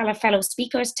of my fellow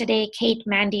speakers today, Kate,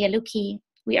 Mandy, Aluki.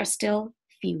 We are still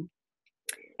few.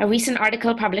 A recent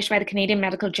article published by the Canadian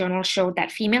Medical Journal showed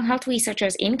that female health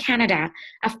researchers in Canada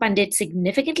are funded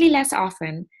significantly less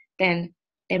often than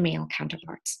their male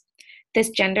counterparts. This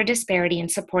gender disparity in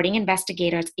supporting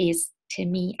investigators is, to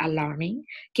me, alarming,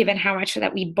 given how much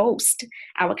that we boast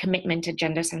our commitment to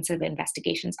gender-sensitive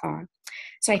investigations are.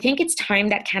 So I think it's time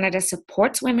that Canada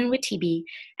supports women with TB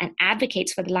and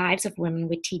advocates for the lives of women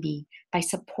with TB by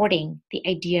supporting the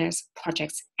ideas,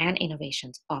 projects, and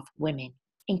innovations of women,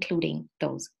 including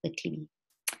those with TB.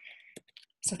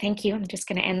 So thank you. I'm just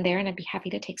going to end there, and I'd be happy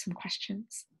to take some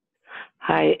questions.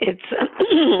 Hi, it's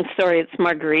it's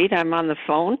Marguerite. I'm on the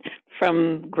phone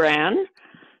from Gran.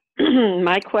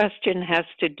 My question has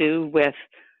to do with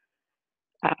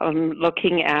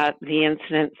looking at the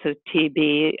incidence of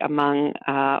TB among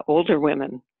older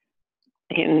women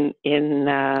in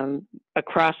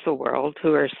across the world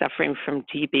who are suffering from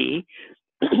TB.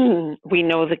 We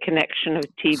know the connection of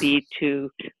TB to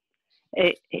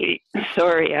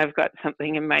sorry, I've got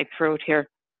something in my throat here.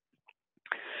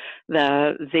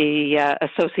 The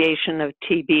association of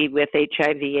TB with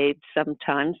HIV/AIDS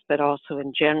sometimes, but also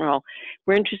in general.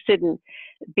 We're interested in,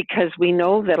 because we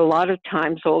know that a lot of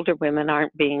times older women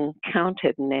aren't being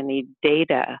counted in any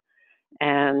data.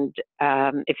 And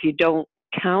if you don't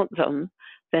count them,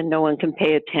 then no one can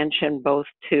pay attention both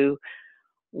to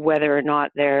whether or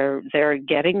not they're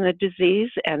getting the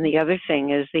disease. And the other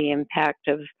thing is the impact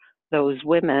of those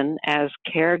women as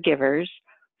caregivers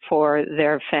for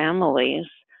their families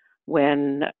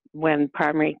when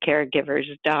primary caregivers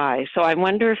die. So I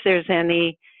wonder if there's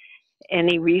any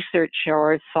research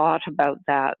or thought about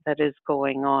that is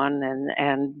going on,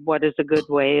 and what is a good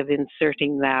way of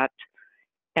inserting that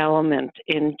element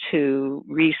into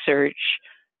research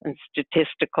and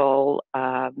statistical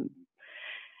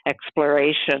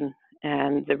exploration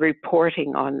and the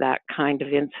reporting on that kind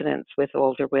of incidence with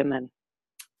older women.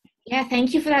 Yeah,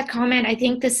 thank you for that comment. I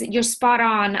think you're spot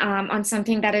on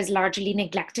something that is largely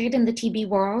neglected in the TB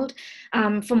world.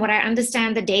 From what I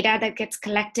understand, the data that gets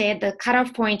collected, the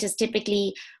cutoff point is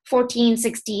typically 14,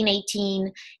 16,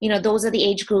 18. Those are the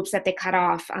age groups that they cut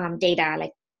off data,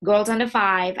 like girls under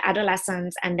 5,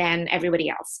 adolescents, and then everybody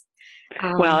else.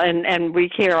 Well, and we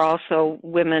hear also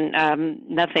women,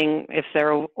 nothing if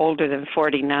they're older than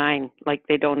 49, like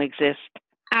they don't exist.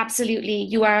 Absolutely.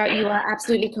 You are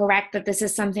absolutely correct that this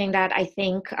is something that I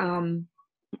think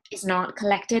is not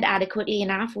collected adequately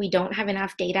enough. We don't have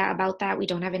enough data about that. We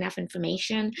don't have enough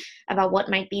information about what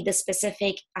might be the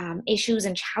specific issues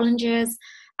and challenges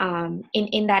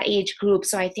in that age group.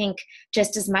 So I think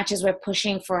just as much as we're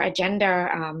pushing for a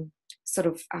gender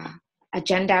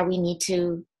agenda, we need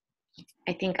to,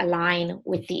 I think, align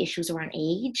with the issues around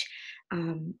age.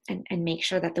 And make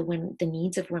sure that the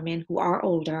needs of women who are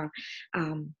older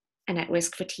and at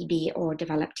risk for TB or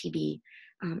develop TB,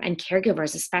 and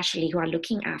caregivers especially who are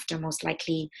looking after most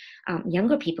likely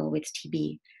younger people with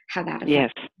TB, how that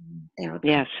affects their outcome.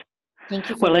 Yes. Thank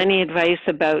you. Well, any advice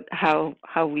about how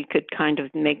we could kind of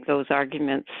make those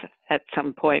arguments at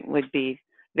some point would be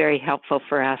very helpful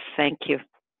for us. Thank you.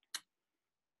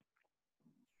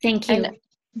 Thank you.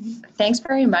 Thanks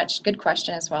very much. Good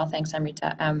question as well. Thanks,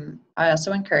 Amrita. I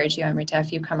also encourage you, Amrita,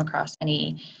 if you come across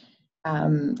any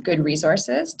good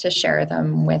resources, to share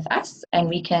them with us, and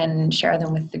we can share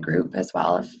them with the group as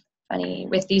well,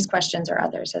 with these questions or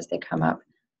others as they come up.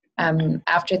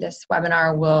 After this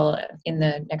webinar, in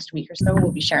the next week or so,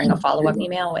 we'll be sharing a follow-up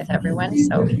email with everyone,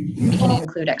 so we can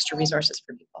include extra resources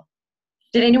for people.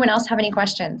 Did anyone else have any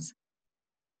questions?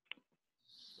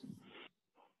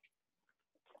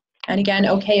 And again,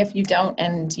 okay, if you don't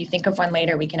and you think of one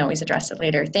later, we can always address it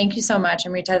later. Thank you so much,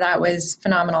 Amrita. That was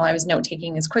phenomenal. I was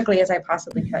note-taking as quickly as I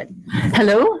possibly could.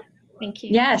 Hello? Thank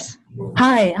you. Yes.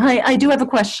 Hi. I do have a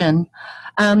question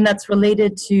that's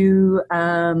related to,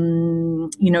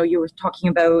 you were talking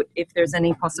about if there's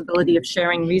any possibility of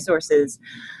sharing resources.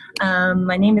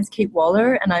 My name is Kate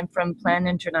Waller, and I'm from Plan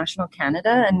International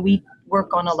Canada, and we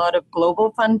work on a lot of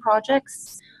global fund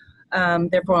projects.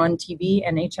 Therefore on TB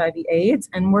and HIV/AIDS,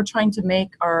 and we're trying to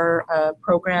make our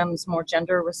programs more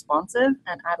gender responsive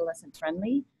and adolescent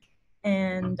friendly.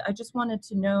 And I just wanted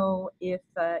to know if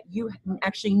you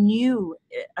actually knew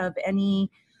of any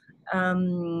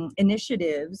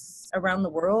initiatives around the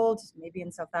world, maybe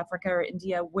in South Africa or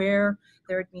India, where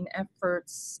there had been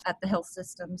efforts at the health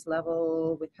systems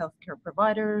level with healthcare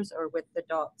providers or with the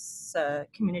DOTS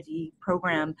community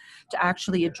program to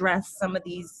actually address some of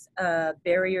these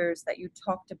barriers that you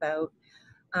talked about,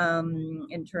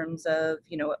 in terms of,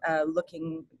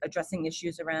 addressing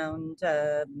issues around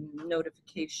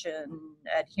notification,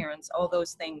 adherence, all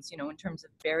those things, in terms of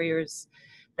barriers,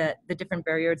 that the different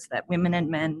barriers that women and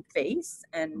men face,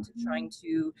 and trying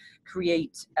to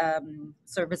create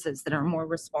services that are more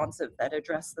responsive, that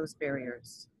address those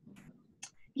barriers.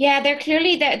 Yeah, there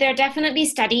are definitely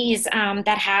studies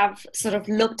that have sort of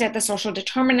looked at the social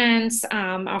determinants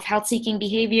of health-seeking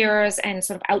behaviors and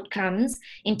sort of outcomes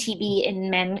in TB in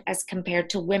men as compared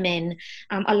to women.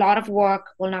 A lot of work,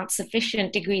 well, not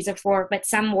sufficient degrees of work, but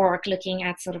some work looking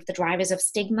at sort of the drivers of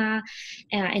stigma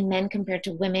in men compared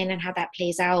to women and how that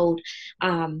plays out.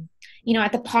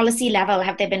 At the policy level,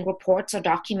 have there been reports or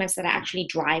documents that are actually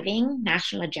driving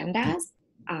national agendas?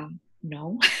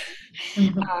 No.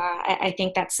 I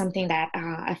think that's something that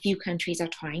a few countries are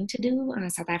trying to do.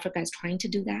 South Africa is trying to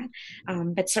do that.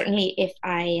 But certainly, if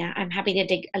I'm happy to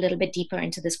dig a little bit deeper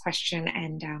into this question,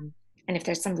 and if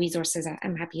there's some resources,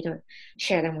 I'm happy to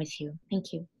share them with you.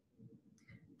 Thank you.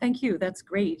 Thank you. That's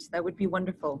great. That would be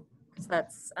wonderful, because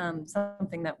that's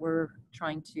something that we're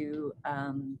trying to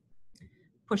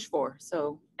push for.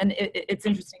 So, and it's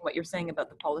interesting what you're saying about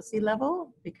the policy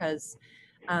level, because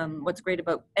what's great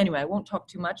about, anyway, I won't talk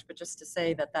too much, but just to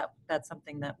say that's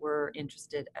something that we're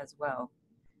interested as well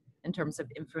in terms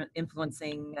of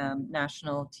influencing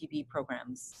national TB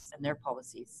programs and their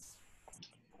policies.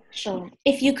 Sure.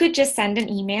 If you could just send an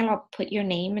email or put your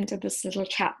name into this little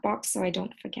chat box so I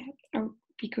don't forget, I would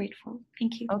be grateful.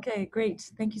 Thank you. Okay, great.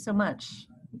 Thank you so much.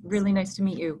 Really nice to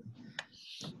meet you.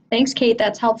 Thanks, Kate.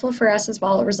 That's helpful for us as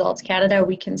well at Results Canada.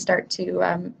 We can start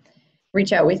to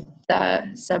reach out with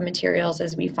some materials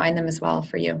as we find them as well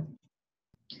for you.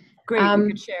 Great, you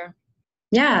could share.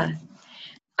 Yeah.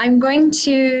 I'm going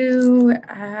to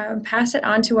pass it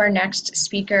on to our next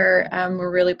speaker.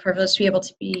 We're really privileged to be able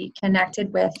to be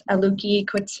connected with Aluki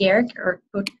Kotierk, or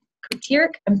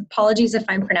Kotierk. Apologies if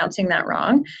I'm pronouncing that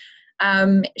wrong.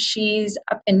 She's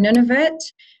up in Nunavut,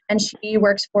 and she's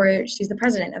the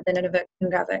president of the Nunavut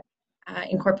Tunngavik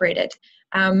Incorporated.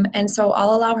 And so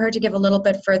I'll allow her to give a little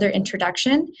bit further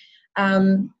introduction.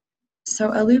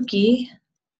 So Aluki,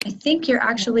 I think you're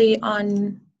actually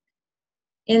on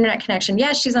internet connection.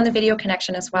 Yes, she's on the video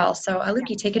connection as well. So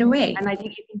Aluki, take it away. And I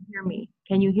think you can hear me.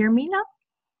 Can you hear me now?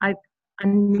 I've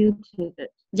unmuted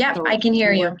it. Yeah, so I can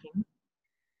hear you.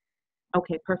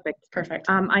 Okay, perfect. Perfect.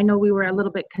 I know we were a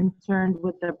little bit concerned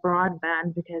with the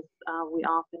broadband because we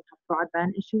often have broadband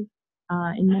issues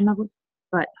in Nunavut,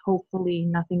 but hopefully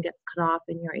nothing gets cut off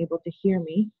and you're able to hear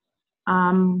me.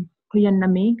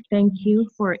 Kuyanami, thank you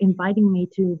for inviting me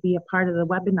to be a part of the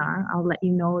webinar. I'll let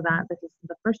you know that this is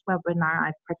the first webinar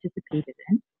I've participated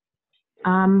in.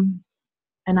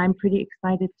 And I'm pretty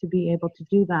excited to be able to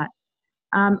do that.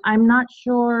 I'm not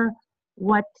sure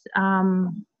what,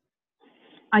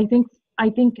 I think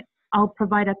I'll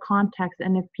provide a context,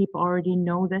 and if people already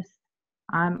know this,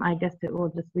 I guess it will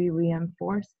just be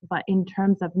reinforced. But in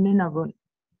terms of Nunavut,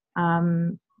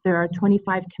 there are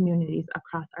 25 communities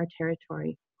across our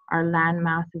territory. Our land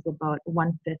mass is about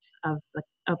 1/5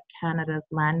 of Canada's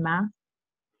land mass.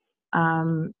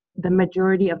 The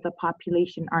majority of the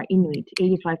population are Inuit.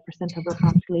 85% of the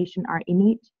population are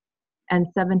Inuit, and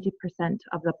 70%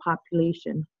 of the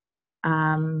population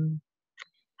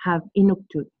have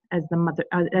Inuktitut as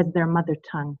their mother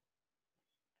tongue.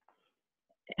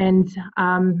 And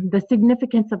the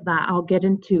significance of that I'll get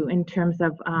into in terms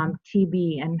of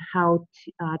TB and how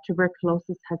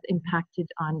tuberculosis has impacted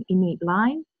on Inuit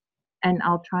lives, and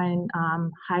I'll try and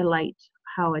highlight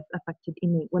how it's affected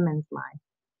Inuit women's lives.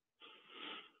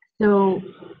 So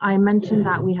I mentioned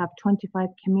that we have 25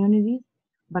 communities,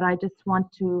 but I just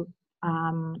want to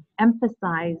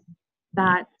emphasize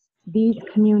that these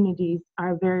communities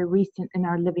are very recent in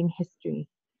our living history.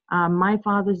 My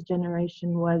father's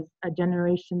generation was a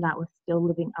generation that was still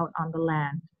living out on the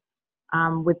land,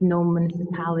 with no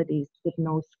municipalities, with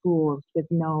no schools, with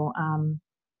no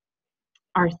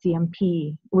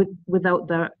RCMP, without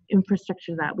the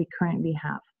infrastructure that we currently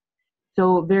have.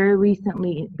 So very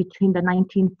recently, between the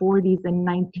 1940s and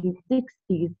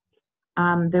 1960s,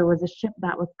 there was a ship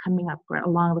that was coming up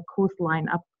along the coastline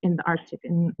up in the Arctic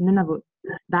in Nunavut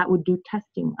that would do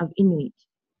testing of Inuit.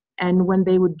 And when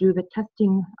they would do the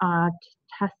testing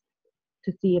test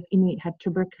to see if Inuit had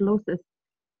tuberculosis,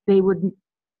 they would,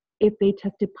 if they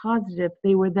tested positive,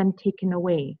 they were then taken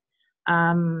away.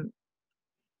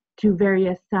 to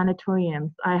various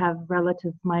sanatoriums. I have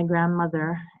relatives, my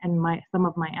grandmother and some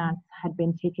of my aunts had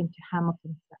been taken to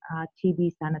Hamilton's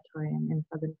TB sanatorium in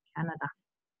southern Canada.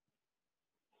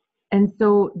 And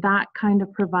so that kind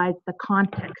of provides the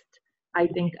context, I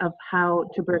think, of how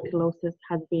tuberculosis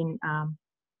has been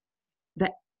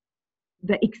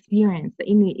the experience, the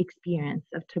Inuit experience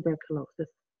of tuberculosis,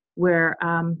 where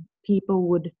people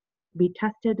would be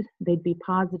tested, they'd be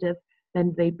positive,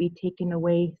 then they'd be taken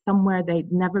away somewhere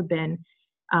they'd never been,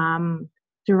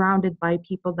 surrounded by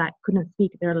people that couldn't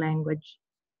speak their language.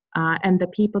 And the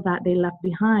people that they left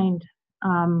behind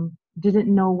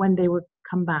didn't know when they would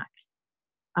come back,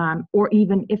 or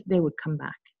even if they would come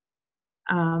back.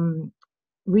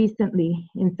 Recently,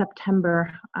 in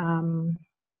September,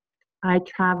 I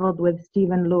traveled with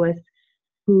Stephen Lewis,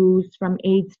 who's from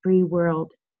AIDS Free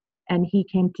World, and he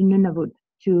came to Nunavut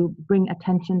to bring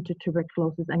attention to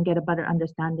tuberculosis and get a better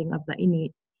understanding of the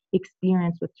Inuit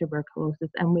experience with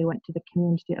tuberculosis. And we went to the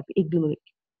community of Igloolik,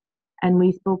 and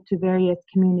we spoke to various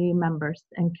community members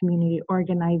and community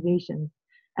organizations.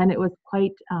 And it was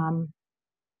quite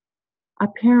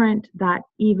apparent that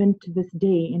even to this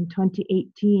day in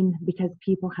 2018, because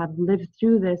people have lived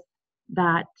through this,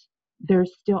 that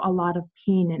there's still a lot of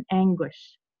pain and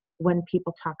anguish when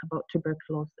people talk about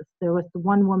tuberculosis. There was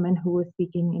one woman who was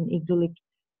speaking in Igloolik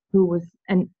who was,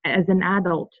 as an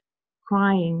adult,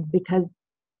 crying because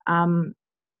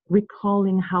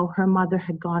recalling how her mother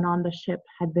had gone on the ship,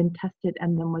 had been tested,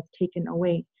 and then was taken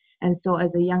away. And so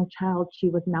as a young child, she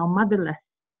was now motherless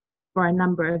for a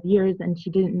number of years, and she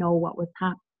didn't know what was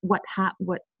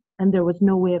and there was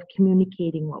no way of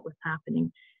communicating what was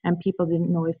happening, and people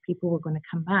didn't know if people were going to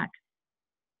come back.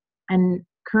 And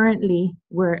currently,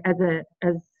 we're as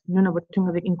Nunavut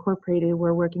Tunngavik Incorporated,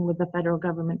 we're working with the federal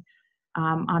government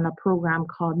on a program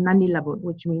called Nandilabut,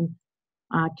 which means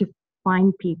to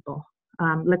find people.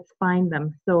 Let's find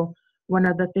them. So one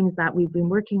of the things that we've been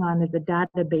working on is a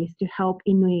database to help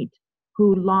Inuit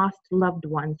who lost loved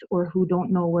ones or who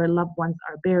don't know where loved ones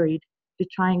are buried, to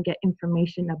try and get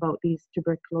information about these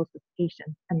tuberculosis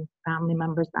patients and family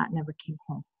members that never came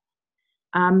home.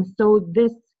 So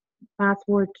this, fast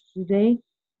forward to today,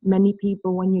 many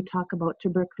people, when you talk about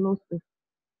tuberculosis,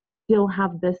 still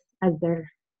have this as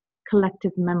their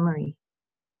collective memory.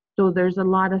 So there's a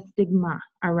lot of stigma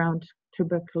around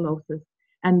tuberculosis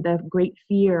and the great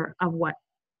fear of what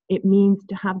it means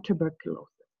to have tuberculosis,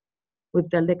 with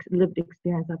the lived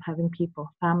experience of having people,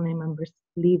 family members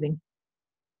leaving.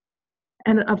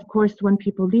 And of course, when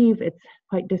people leave, it's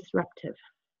quite disruptive.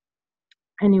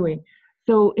 Anyway,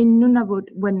 so in Nunavut,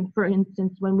 for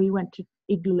instance, when we went to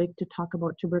Igloolik to talk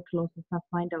about tuberculosis and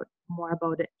find out more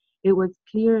about it, it was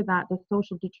clear that the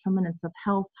social determinants of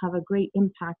health have a great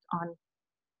impact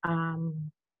on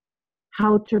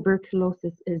how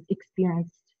tuberculosis is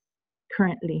experienced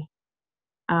currently.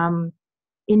 In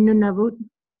Nunavut,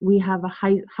 we have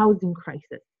a housing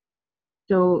crisis.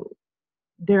 So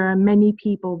there are many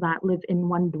people that live in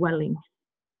one dwelling.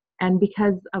 And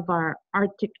because of our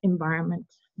Arctic environment,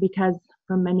 because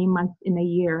for many months in a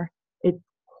year, it's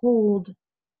cold,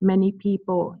 many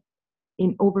people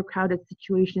in overcrowded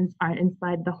situations are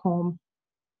inside the home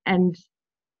and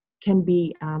can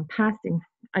be passing,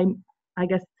 I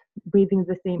guess, breathing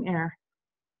the same air.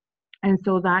 And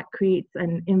so that creates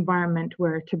an environment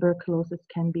where tuberculosis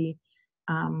can be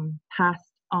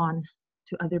passed on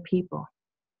to other people.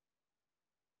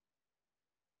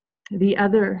 The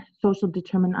other social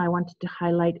determinant I wanted to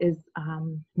highlight is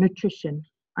nutrition.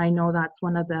 I know that's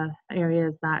one of the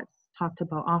areas that's talked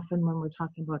about often when we're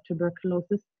talking about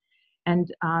tuberculosis.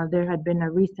 And there had been a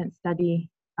recent study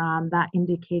that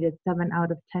indicated 7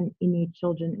 out of 10 Inuit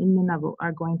children in Nunavut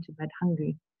are going to bed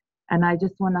hungry. And I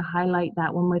just want to highlight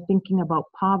that when we're thinking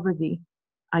about poverty,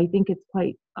 I think it's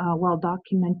quite well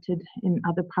documented in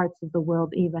other parts of the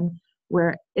world even,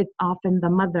 where it's often the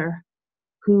mother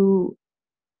who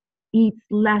eats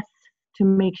less to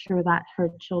make sure that her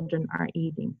children are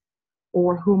eating,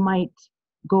 or who might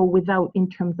go without in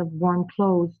terms of warm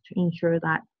clothes to ensure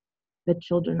that the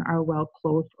children are well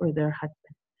clothed, or their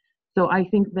husband. So I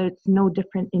think that it's no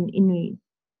different in Inuit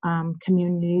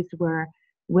communities where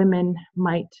women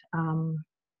might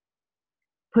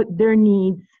put their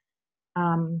needs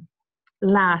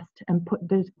last and put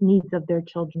the needs of their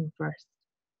children first.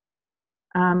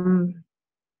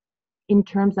 In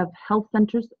terms of health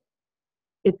centers,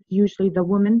 it's usually the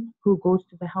woman who goes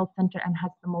to the health center and has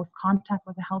the most contact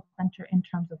with the health center in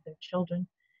terms of their children.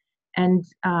 And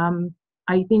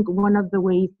I think one of the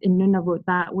ways in Nunavut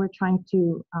that we're trying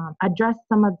to address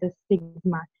some of the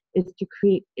stigma is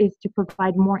to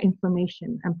provide more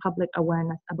information and public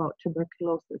awareness about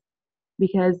tuberculosis.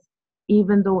 Because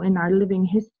even though in our living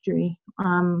history,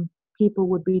 people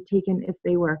would be taken if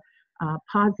they were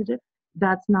positive.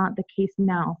 That's not the case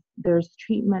now. There's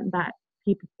treatment that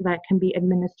can be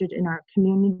administered in our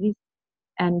communities,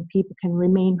 and people can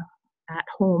remain at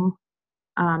home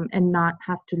and not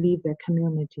have to leave their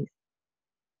communities.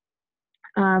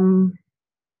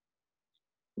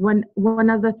 One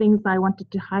of the things I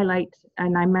wanted to highlight,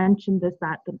 and I mentioned this,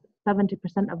 that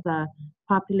 70% of the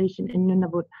population in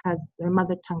Nunavut has their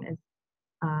mother tongue as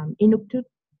Inuktitut,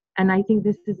 and I think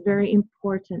this is very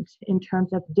important in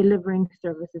terms of delivering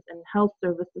services and health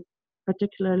services,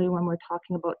 particularly when we're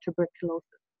talking about tuberculosis,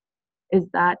 is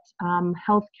that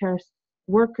healthcare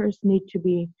workers need to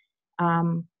be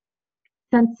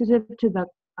sensitive to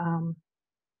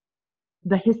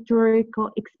the historical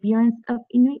experience of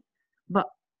Inuit,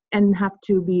 and have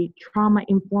to be trauma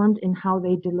informed in how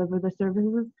they deliver the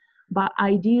services. But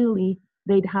ideally,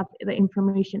 they'd have the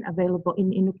information available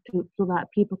in Inuktitut so that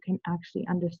people can actually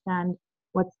understand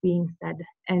what's being said.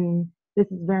 And this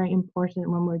is very important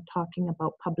when we're talking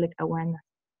about public awareness.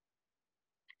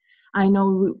 I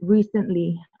know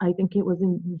recently, I think it was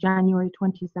in January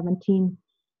 2017,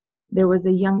 there was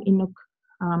a young Inuk,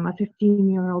 a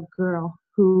 15-year-old girl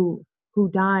who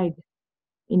died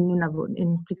in Nunavut,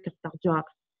 in Kotierk,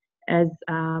 as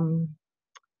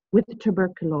with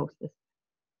tuberculosis.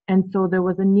 And so there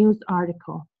was a news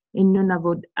article in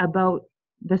Nunavut about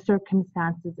the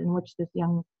circumstances in which this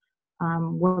young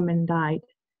woman died.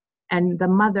 And the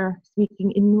mother,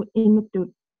 speaking in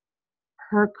Inuktitut,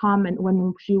 her comment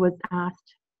when she was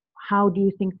asked, how do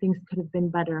you think things could have been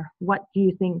better? What do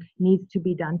you think needs to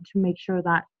be done to make sure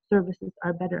that services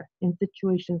are better in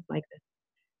situations like this?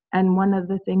 And one of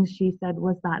the things she said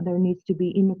was that there needs to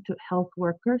be Inuktitut health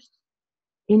workers,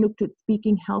 Inuktitut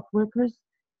speaking health workers,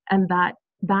 and that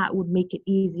would make it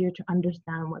easier to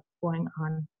understand what's going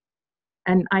on.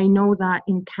 And I know that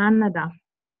in Canada,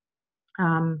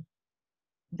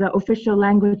 the official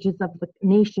languages of the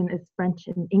nation is French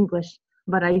and English,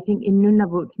 but I think in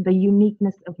Nunavut, the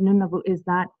uniqueness of Nunavut is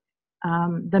that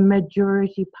the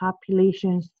majority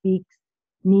population speaks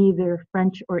neither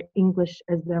French or English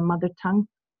as their mother tongue,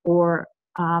 or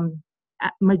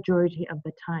majority of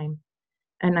the time.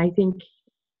 And I think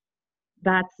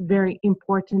that's very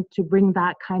important to bring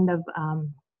that kind of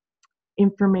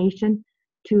information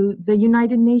to the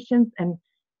United Nations, and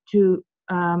to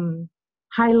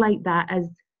highlight that as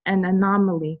an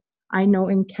anomaly. I know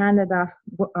in Canada,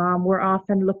 we're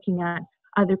often looking at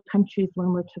other countries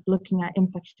when we're looking at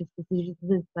infectious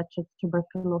diseases such as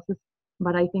tuberculosis,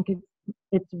 but I think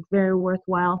it's very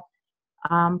worthwhile,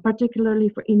 particularly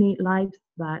for Inuit lives,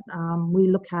 that we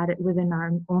look at it within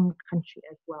our own country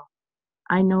as well.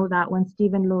 I know that when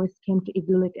Stephen Lewis came to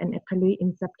Iqaluit and Iqaluit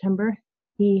in September,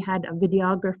 he had a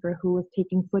videographer who was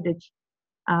taking footage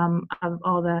of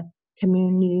all the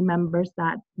community members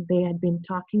that they had been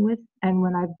talking with. And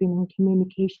when I've been in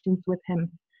communications with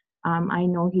him, I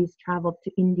know he's traveled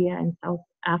to India and South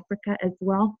Africa as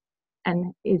well,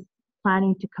 and is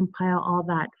planning to compile all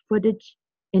that footage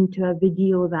into a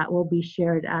video that will be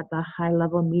shared at the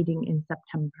high-level meeting in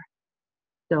September.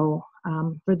 So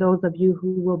for those of you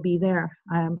who will be there,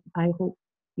 I hope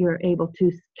you're able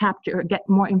to capture or get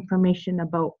more information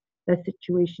about the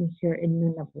situation here in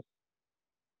Nunavut.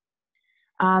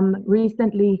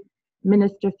 Recently,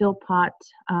 Minister Philpott,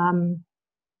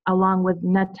 along with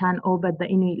Natan Obed, the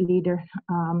Inuit leader,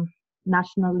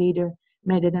 national leader,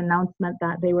 made an announcement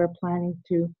that they were planning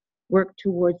to work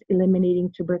towards eliminating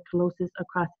tuberculosis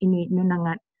across Inuit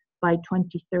Nunangat by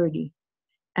 2030.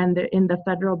 And in the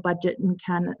federal budget in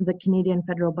Canada, the Canadian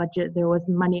federal budget, there was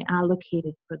money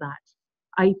allocated for that.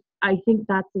 I think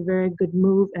that's a very good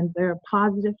move and very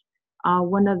positive.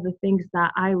 One of the things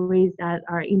that I raised at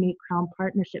our Inuit Crown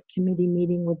Partnership Committee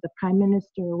meeting with the Prime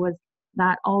Minister was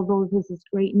that although this is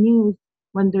great news,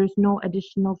 when there's no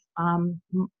additional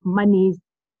monies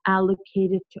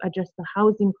allocated to address the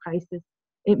housing crisis,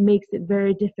 it makes it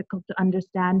very difficult to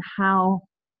understand how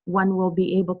one will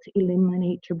be able to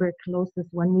eliminate tuberculosis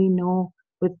when we know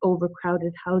with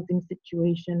overcrowded housing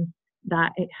situation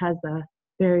that it has a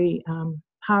very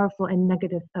powerful and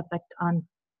negative effect on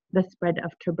the spread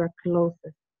of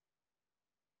tuberculosis.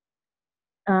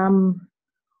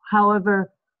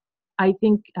 However, I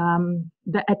think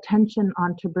the attention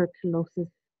on tuberculosis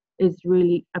is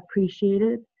really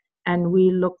appreciated, and we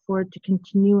look forward to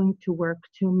continuing to work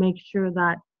to make sure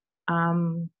that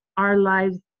our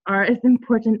lives are as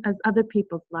important as other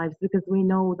people's lives, because we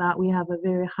know that we have a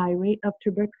very high rate of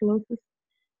tuberculosis,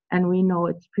 and we know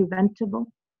it's preventable.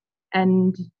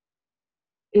 And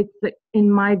it's,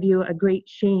 in my view, a great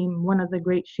shame, one of the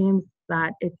great shames,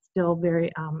 that it's still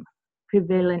very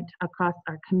prevalent across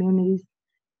our communities.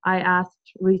 I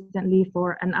asked recently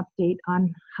for an update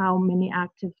on how many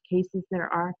active cases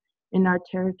there are in our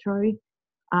territory.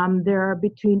 There are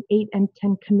between 8 and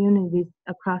 10 communities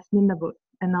across Nunavut,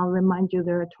 and I'll remind you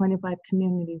there are 25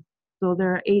 communities. So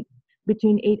there are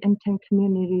between 8 and 10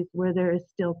 communities where there is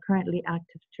still currently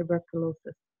active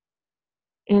tuberculosis.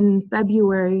 In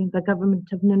February, the government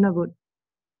of Nunavut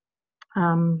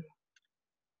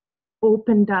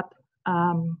opened up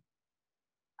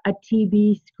a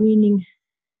TB screening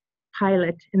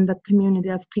pilot in the community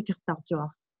of Kotierk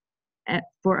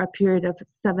for a period of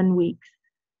 7 weeks.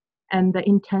 And the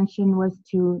intention was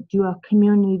to do a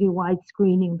community-wide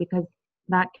screening because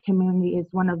that community is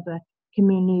one of the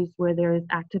communities where there is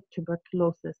active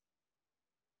tuberculosis.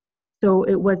 So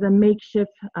it was a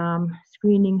makeshift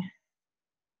screening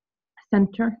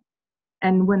center.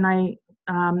 And when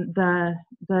the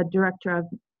director of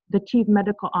the chief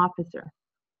medical officer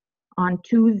on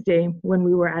Tuesday, when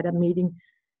we were at a meeting,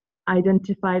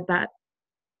 identified that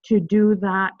to do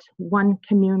that one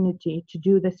community, to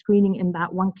do the screening in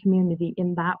that one community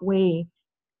in that way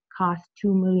cost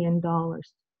 $2 million.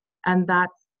 And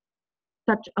that's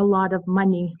such a lot of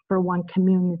money for one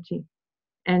community.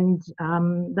 And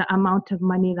the amount of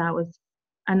money that was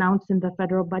announced in the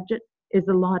federal budget is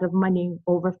a lot of money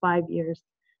over 5 years.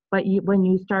 But when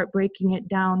you start breaking it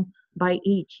down by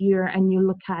each year and you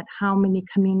look at how many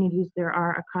communities there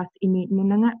are across Inuit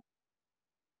Nunavut,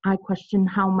 I question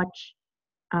how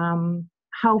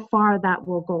far that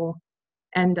will go.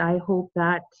 And I hope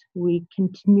that we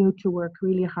continue to work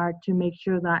really hard to make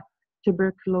sure that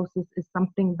tuberculosis is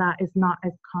something that is not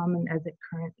as common as it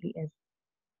currently is.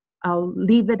 I'll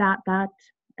leave it at that,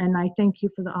 and I thank you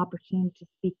for the opportunity to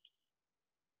speak.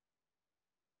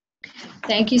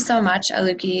 Thank you so much,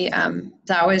 Aluki.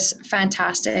 That was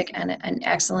fantastic and an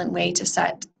excellent way to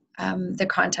set the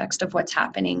context of what's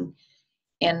happening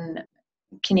in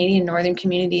Canadian northern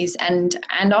communities and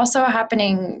also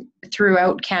happening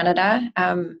throughout Canada,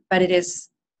 but it is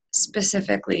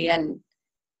specifically and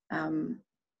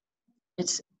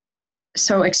it's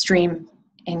so extreme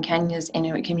in Kenya's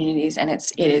Inuit communities, and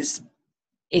it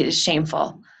is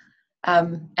shameful.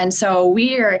 And so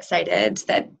we are excited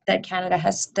that Canada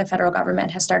the federal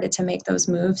government has started to make those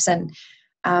moves, and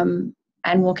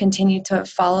we'll continue to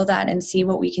follow that and see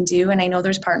what we can do. And I know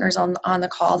there's partners on the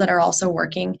call that are also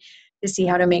working to see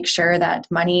how to make sure that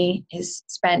money is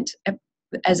spent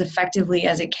as effectively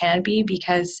as it can be,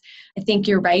 because I think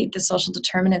you're right, the social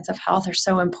determinants of health are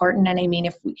so important. And I mean,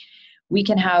 if we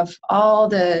can have all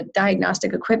the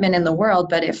diagnostic equipment in the world,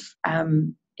 but if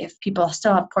people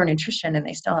still have poor nutrition and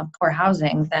they still have poor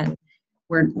housing, then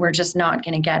we're just not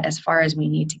going to get as far as we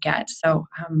need to get. So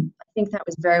I think that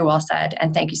was very well said,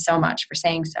 and thank you so much for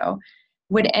saying so.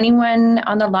 Would anyone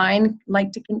on the line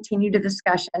like to continue the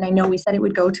discussion? I know we said it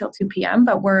would go till 2 p.m.,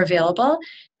 but we're available.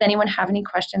 Does anyone have any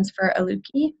questions for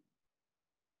Aluki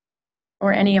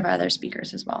or any of our other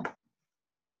speakers as well?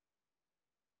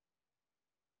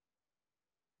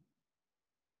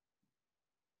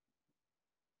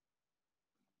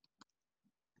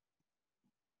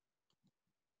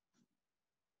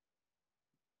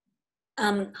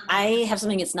 I have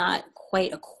something that's not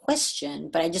quite a question,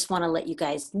 but I just want to let you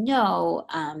guys know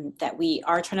that we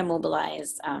are trying to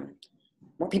mobilize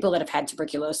more people that have had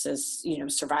tuberculosis,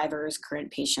 survivors,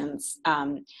 current patients,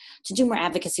 to do more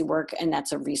advocacy work, and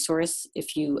that's a resource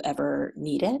if you ever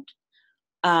need it.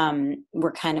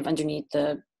 We're kind of underneath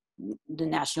the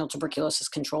National Tuberculosis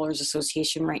Controllers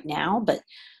Association right now, but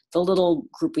the little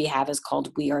group we have is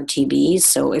called We Are TB.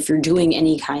 So if you're doing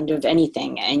any kind of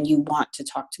anything and you want to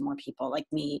talk to more people like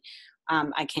me,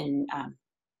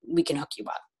 we can hook you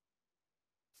up.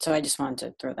 So I just wanted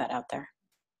to throw that out there.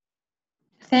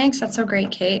 Thanks, that's so great,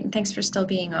 Kate. And thanks for still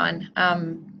being on.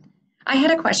 I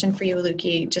had a question for you,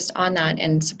 Aluki, just on that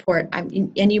and support.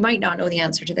 And you might not know the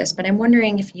answer to this, but I'm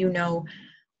wondering if you know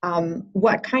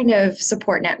what kind of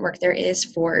support network there is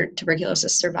for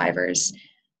tuberculosis survivors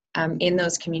in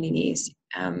those communities.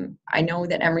 I know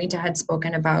that Amrita had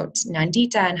spoken about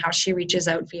Nandita and how she reaches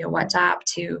out via WhatsApp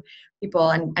to people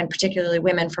and particularly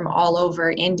women from all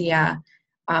over India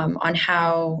on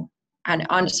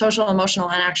social,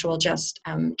 emotional, and actual just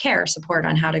care support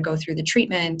on how to go through the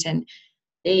treatment. And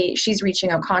she's reaching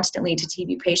out constantly to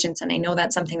TB patients. And I know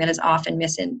that's something that is often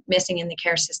missing in the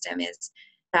care system is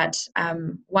that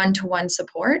one-to-one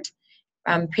support.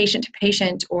 Patient to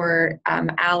patient or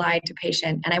allied to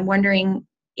patient. And I'm wondering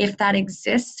if that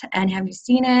exists, and have you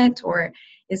seen it, or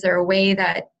is there a way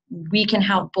that we can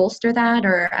help bolster that?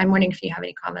 Or I'm wondering if you have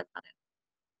any comments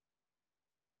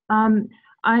on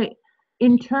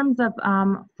In terms of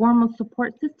formal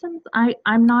support systems,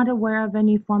 I'm not aware of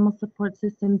any formal support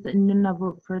systems in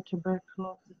Nunavut for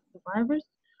tuberculosis survivors,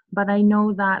 but I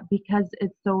know that because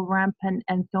it's so rampant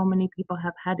and so many people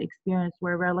have had experience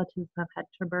where relatives have had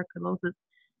tuberculosis,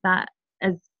 that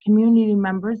as community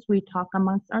members, we talk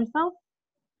amongst ourselves.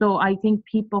 So I think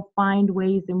people find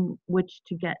ways in which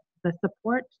to get the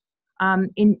support.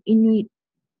 In Inuit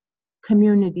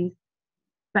communities,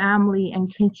 family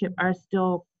and kinship are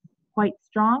still quite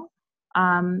strong.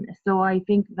 So I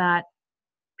think that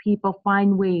people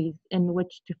find ways in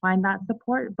which to find that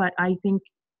support, but I think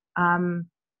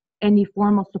any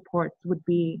formal supports would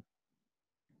be,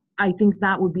 I think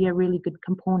that would be a really good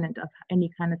component of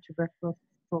any kind of tuberculosis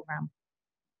program.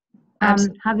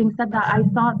 Having said that, I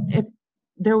thought if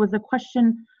there was a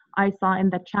question I saw in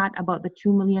the chat about the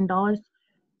 $2 million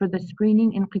for the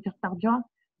screening in Kotierk.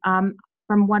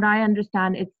 From what I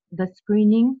understand, it's the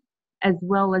screening as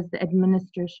well as the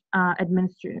administering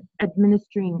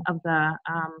of the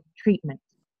treatment.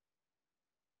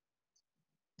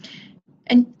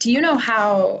 And do you know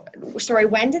how, sorry,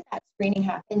 when did that screening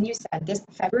happen? You said this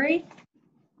February?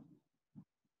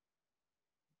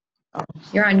 Oh,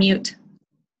 you're on mute.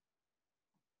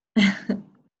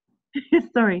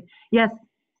 Sorry, yes.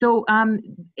 So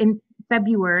in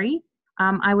February,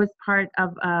 I was part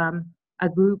of a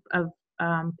group of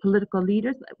political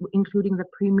leaders, including the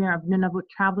Premier of Nunavut,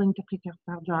 traveling to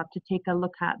Kotierk to take a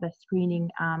look at the screening,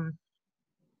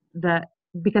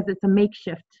 because it's a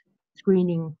makeshift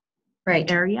screening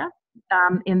area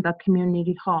in the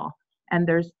community hall. And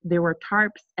there were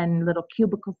tarps and little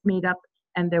cubicles made up,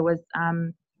 and there was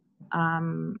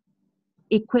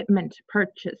equipment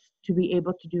purchased to be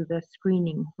able to do the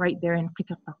screening right there in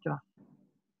Kotierk.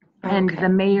 And the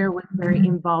mayor was very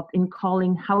involved in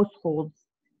calling households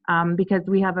because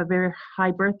we have a very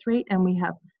high birth rate and we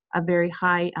have a very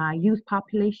high youth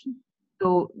population.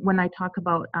 So when I talk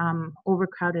about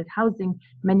overcrowded housing,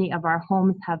 many of our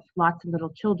homes have lots of little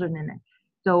children in it.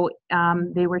 So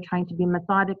they were trying to be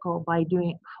methodical by doing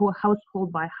it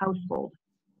household by household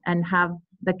and have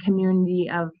the community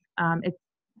of,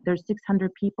 there's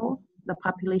 600 people. The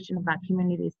population of that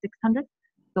community is 600.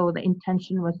 So the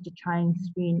intention was to try and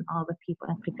screen all the people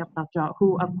in Kotierk,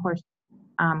 who of course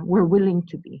were willing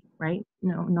to be, right?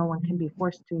 No one can be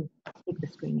forced to take the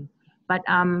screening. But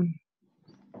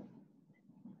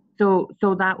so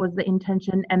that was the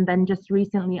intention. And then just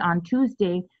recently on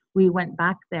Tuesday, we went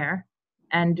back there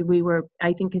and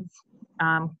I think it's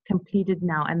completed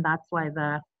now. And that's why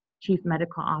the chief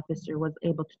medical officer was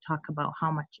able to talk about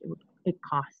how much it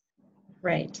costs.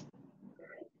 Right.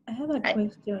 I have a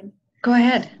question. Go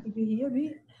ahead. If you hear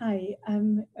me, hi,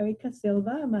 I'm Erica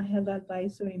Silva. I'm a health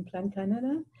advisor in Plan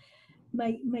Canada.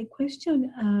 My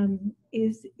question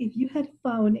is if you had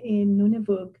found in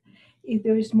Nunavut, if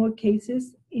there is more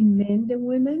cases in men than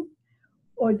women,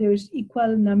 or there's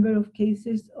equal number of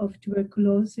cases of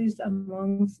tuberculosis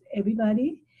amongst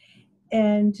everybody,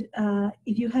 and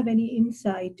if you have any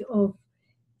insight of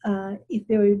if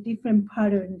there are different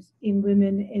patterns in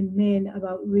women and men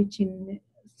about reaching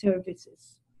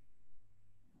services.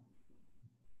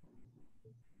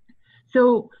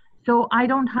 So I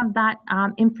don't have that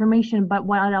information, but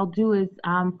what I'll do is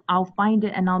I'll find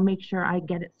it and I'll make sure I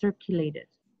get it circulated.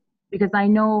 Because I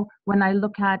know when I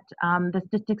look at the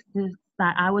statistics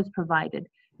that I was provided,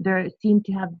 there seemed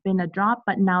to have been a drop,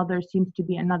 but now there seems to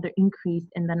be another increase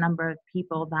in the number of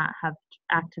people that have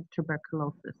active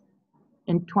tuberculosis.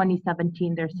 In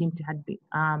 2017, there seemed to have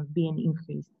be an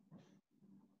increase.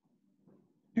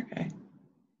 Okay.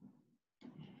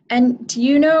 And do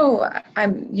you know,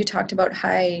 you talked about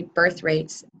high birth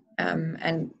rates,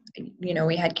 and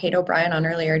we had Kate O'Brien on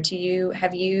earlier. And you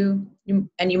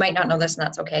might not know this, and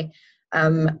that's okay.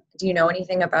 Do you know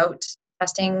anything about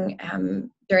testing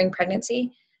during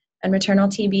pregnancy and maternal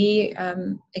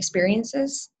TB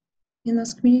experiences in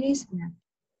those communities? Yeah.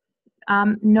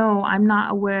 No, I'm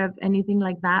not aware of anything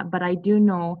like that, but I do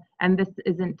know, and this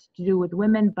isn't to do with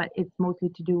women, but it's mostly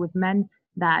to do with men,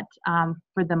 that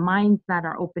for the mines that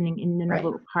are opening in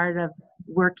Nunavut, right, part of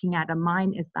working at a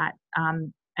mine is that,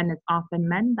 and it's often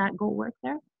men that go work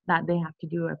there, that they have to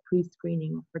do a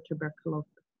pre-screening for tuberculosis.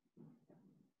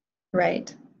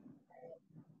 Right.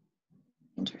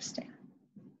 Interesting.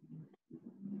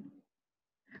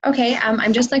 Okay,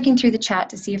 I'm just looking through the chat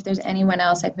to see if there's anyone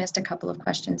else. I've missed a couple of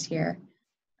questions here.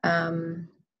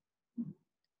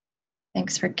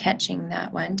 Thanks for catching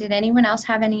that one. Did anyone else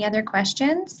have any other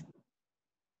questions?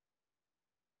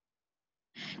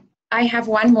 I have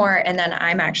one more, and then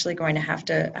I'm actually going to have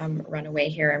to run away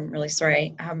here. I'm really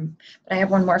sorry. But I have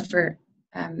one more for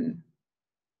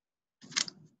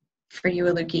for you,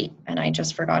 Aluki, and I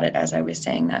just forgot it as I was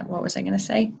saying that. What was I going to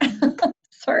say?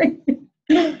 Sorry.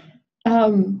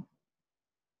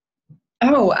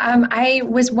 I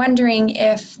was wondering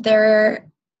if there,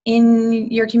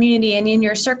 in your community and in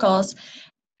your circles,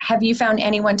 have you found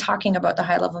anyone talking about the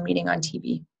high-level meeting on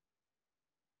TB?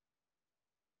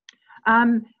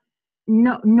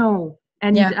 No,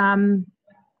 and Yeah.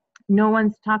 no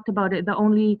one's talked about it. The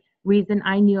only reason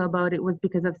I knew about it was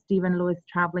because of Stephen Lewis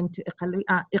traveling to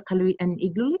Iqaluit and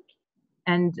Igloolik,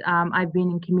 and I've been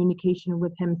in communication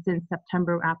with him since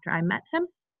September after I met him,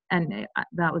 and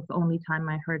that was the only time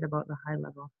I heard about the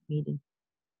high-level meeting.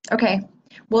 Okay,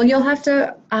 well, you'll have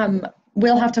to,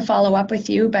 we'll have to follow up with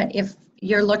you, but if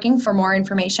you're looking for more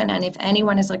information, and if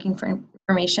anyone is looking for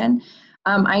information,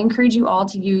 I encourage you all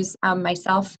to use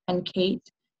myself and Kate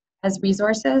as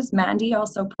resources. Mandy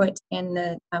also put in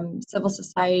the civil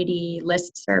society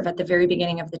listserv at the very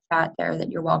beginning of the chat there that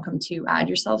you're welcome to add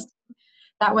yourselves to.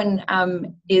 That one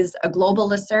is a global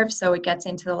listserv, so it gets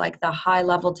into like the high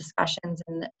level discussions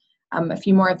and a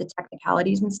few more of the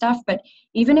technicalities and stuff. But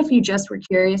even if you just were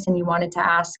curious and you wanted to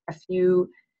ask a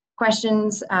few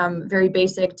questions, very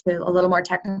basic to a little more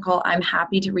technical, I'm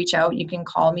happy to reach out. You can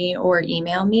call me or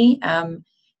email me.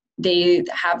 They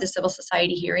have the civil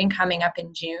society hearing coming up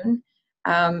in June,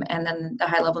 and then the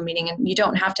high level meeting. And you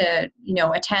don't have to,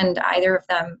 attend either of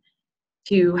them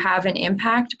to have an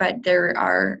impact, but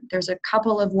there's a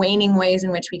couple of waning ways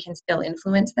in which we can still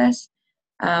influence this.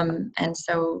 And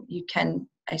so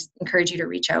I encourage you to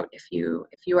reach out if you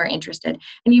are interested.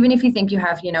 And even if you think you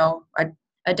have,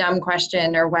 a dumb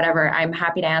question or whatever, I'm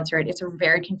happy to answer it. It's a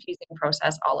very confusing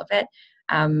process, all of it.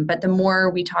 But the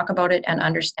more we talk about it and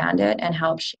understand it and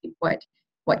help shape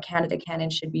what Canada can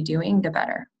and should be doing, the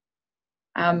better.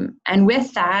 And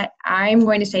with that, I'm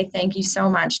going to say thank you so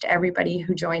much to everybody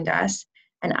who joined us.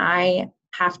 And I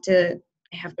have to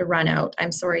run out.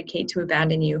 I'm sorry, Kate, to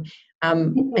abandon you. I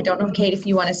don't know, Kate, if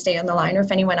you want to stay on the line or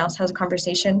if anyone else has a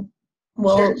conversation.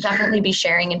 We'll definitely be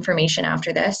sharing information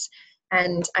after this.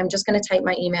 And I'm just going to type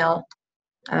my email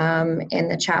in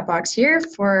the chat box here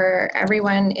for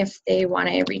everyone if they want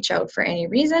to reach out for any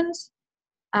reasons.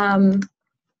 There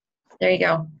you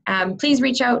go. Please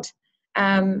reach out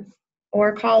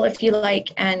or call if you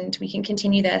like, and we can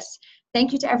continue this.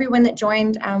 Thank you to everyone that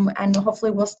joined, and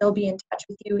hopefully we'll still be in touch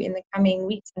with you in the coming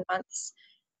weeks and months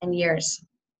and years.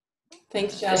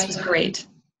 Thanks, Shelley. This was great.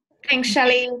 Thanks,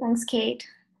 Shelley. Thanks, Kate.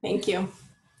 Thank you.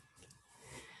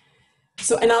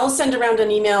 So, and I'll send around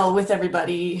an email with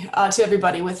everybody, to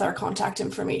everybody with our contact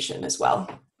information as well.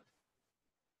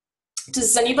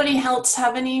 Does anybody else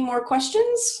have any more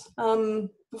questions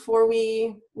before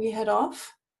we head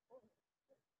off?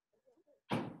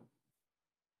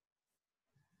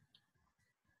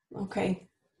 Okay.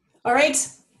 All right.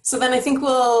 So then I think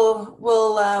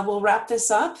we'll wrap this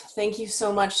up. Thank you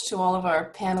so much to all of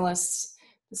our panelists.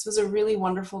 This was a really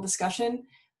wonderful discussion.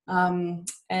 And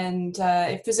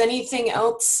if there's anything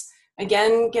else,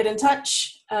 again, get in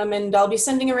touch. And I'll be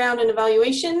sending around an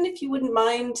evaluation if you wouldn't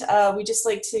mind. We just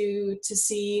like to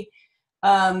see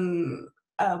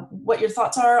what your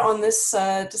thoughts are on this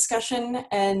discussion,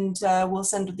 and we'll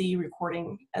send the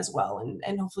recording as well.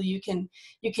 And hopefully you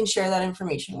can share that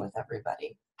information with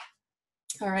everybody.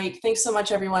 All right. Thanks so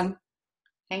much, everyone.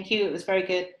 Thank you. It was very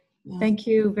good. Thank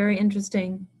you. Very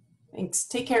interesting. Thanks.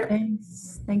 Take care.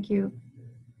 Thanks. Thank you.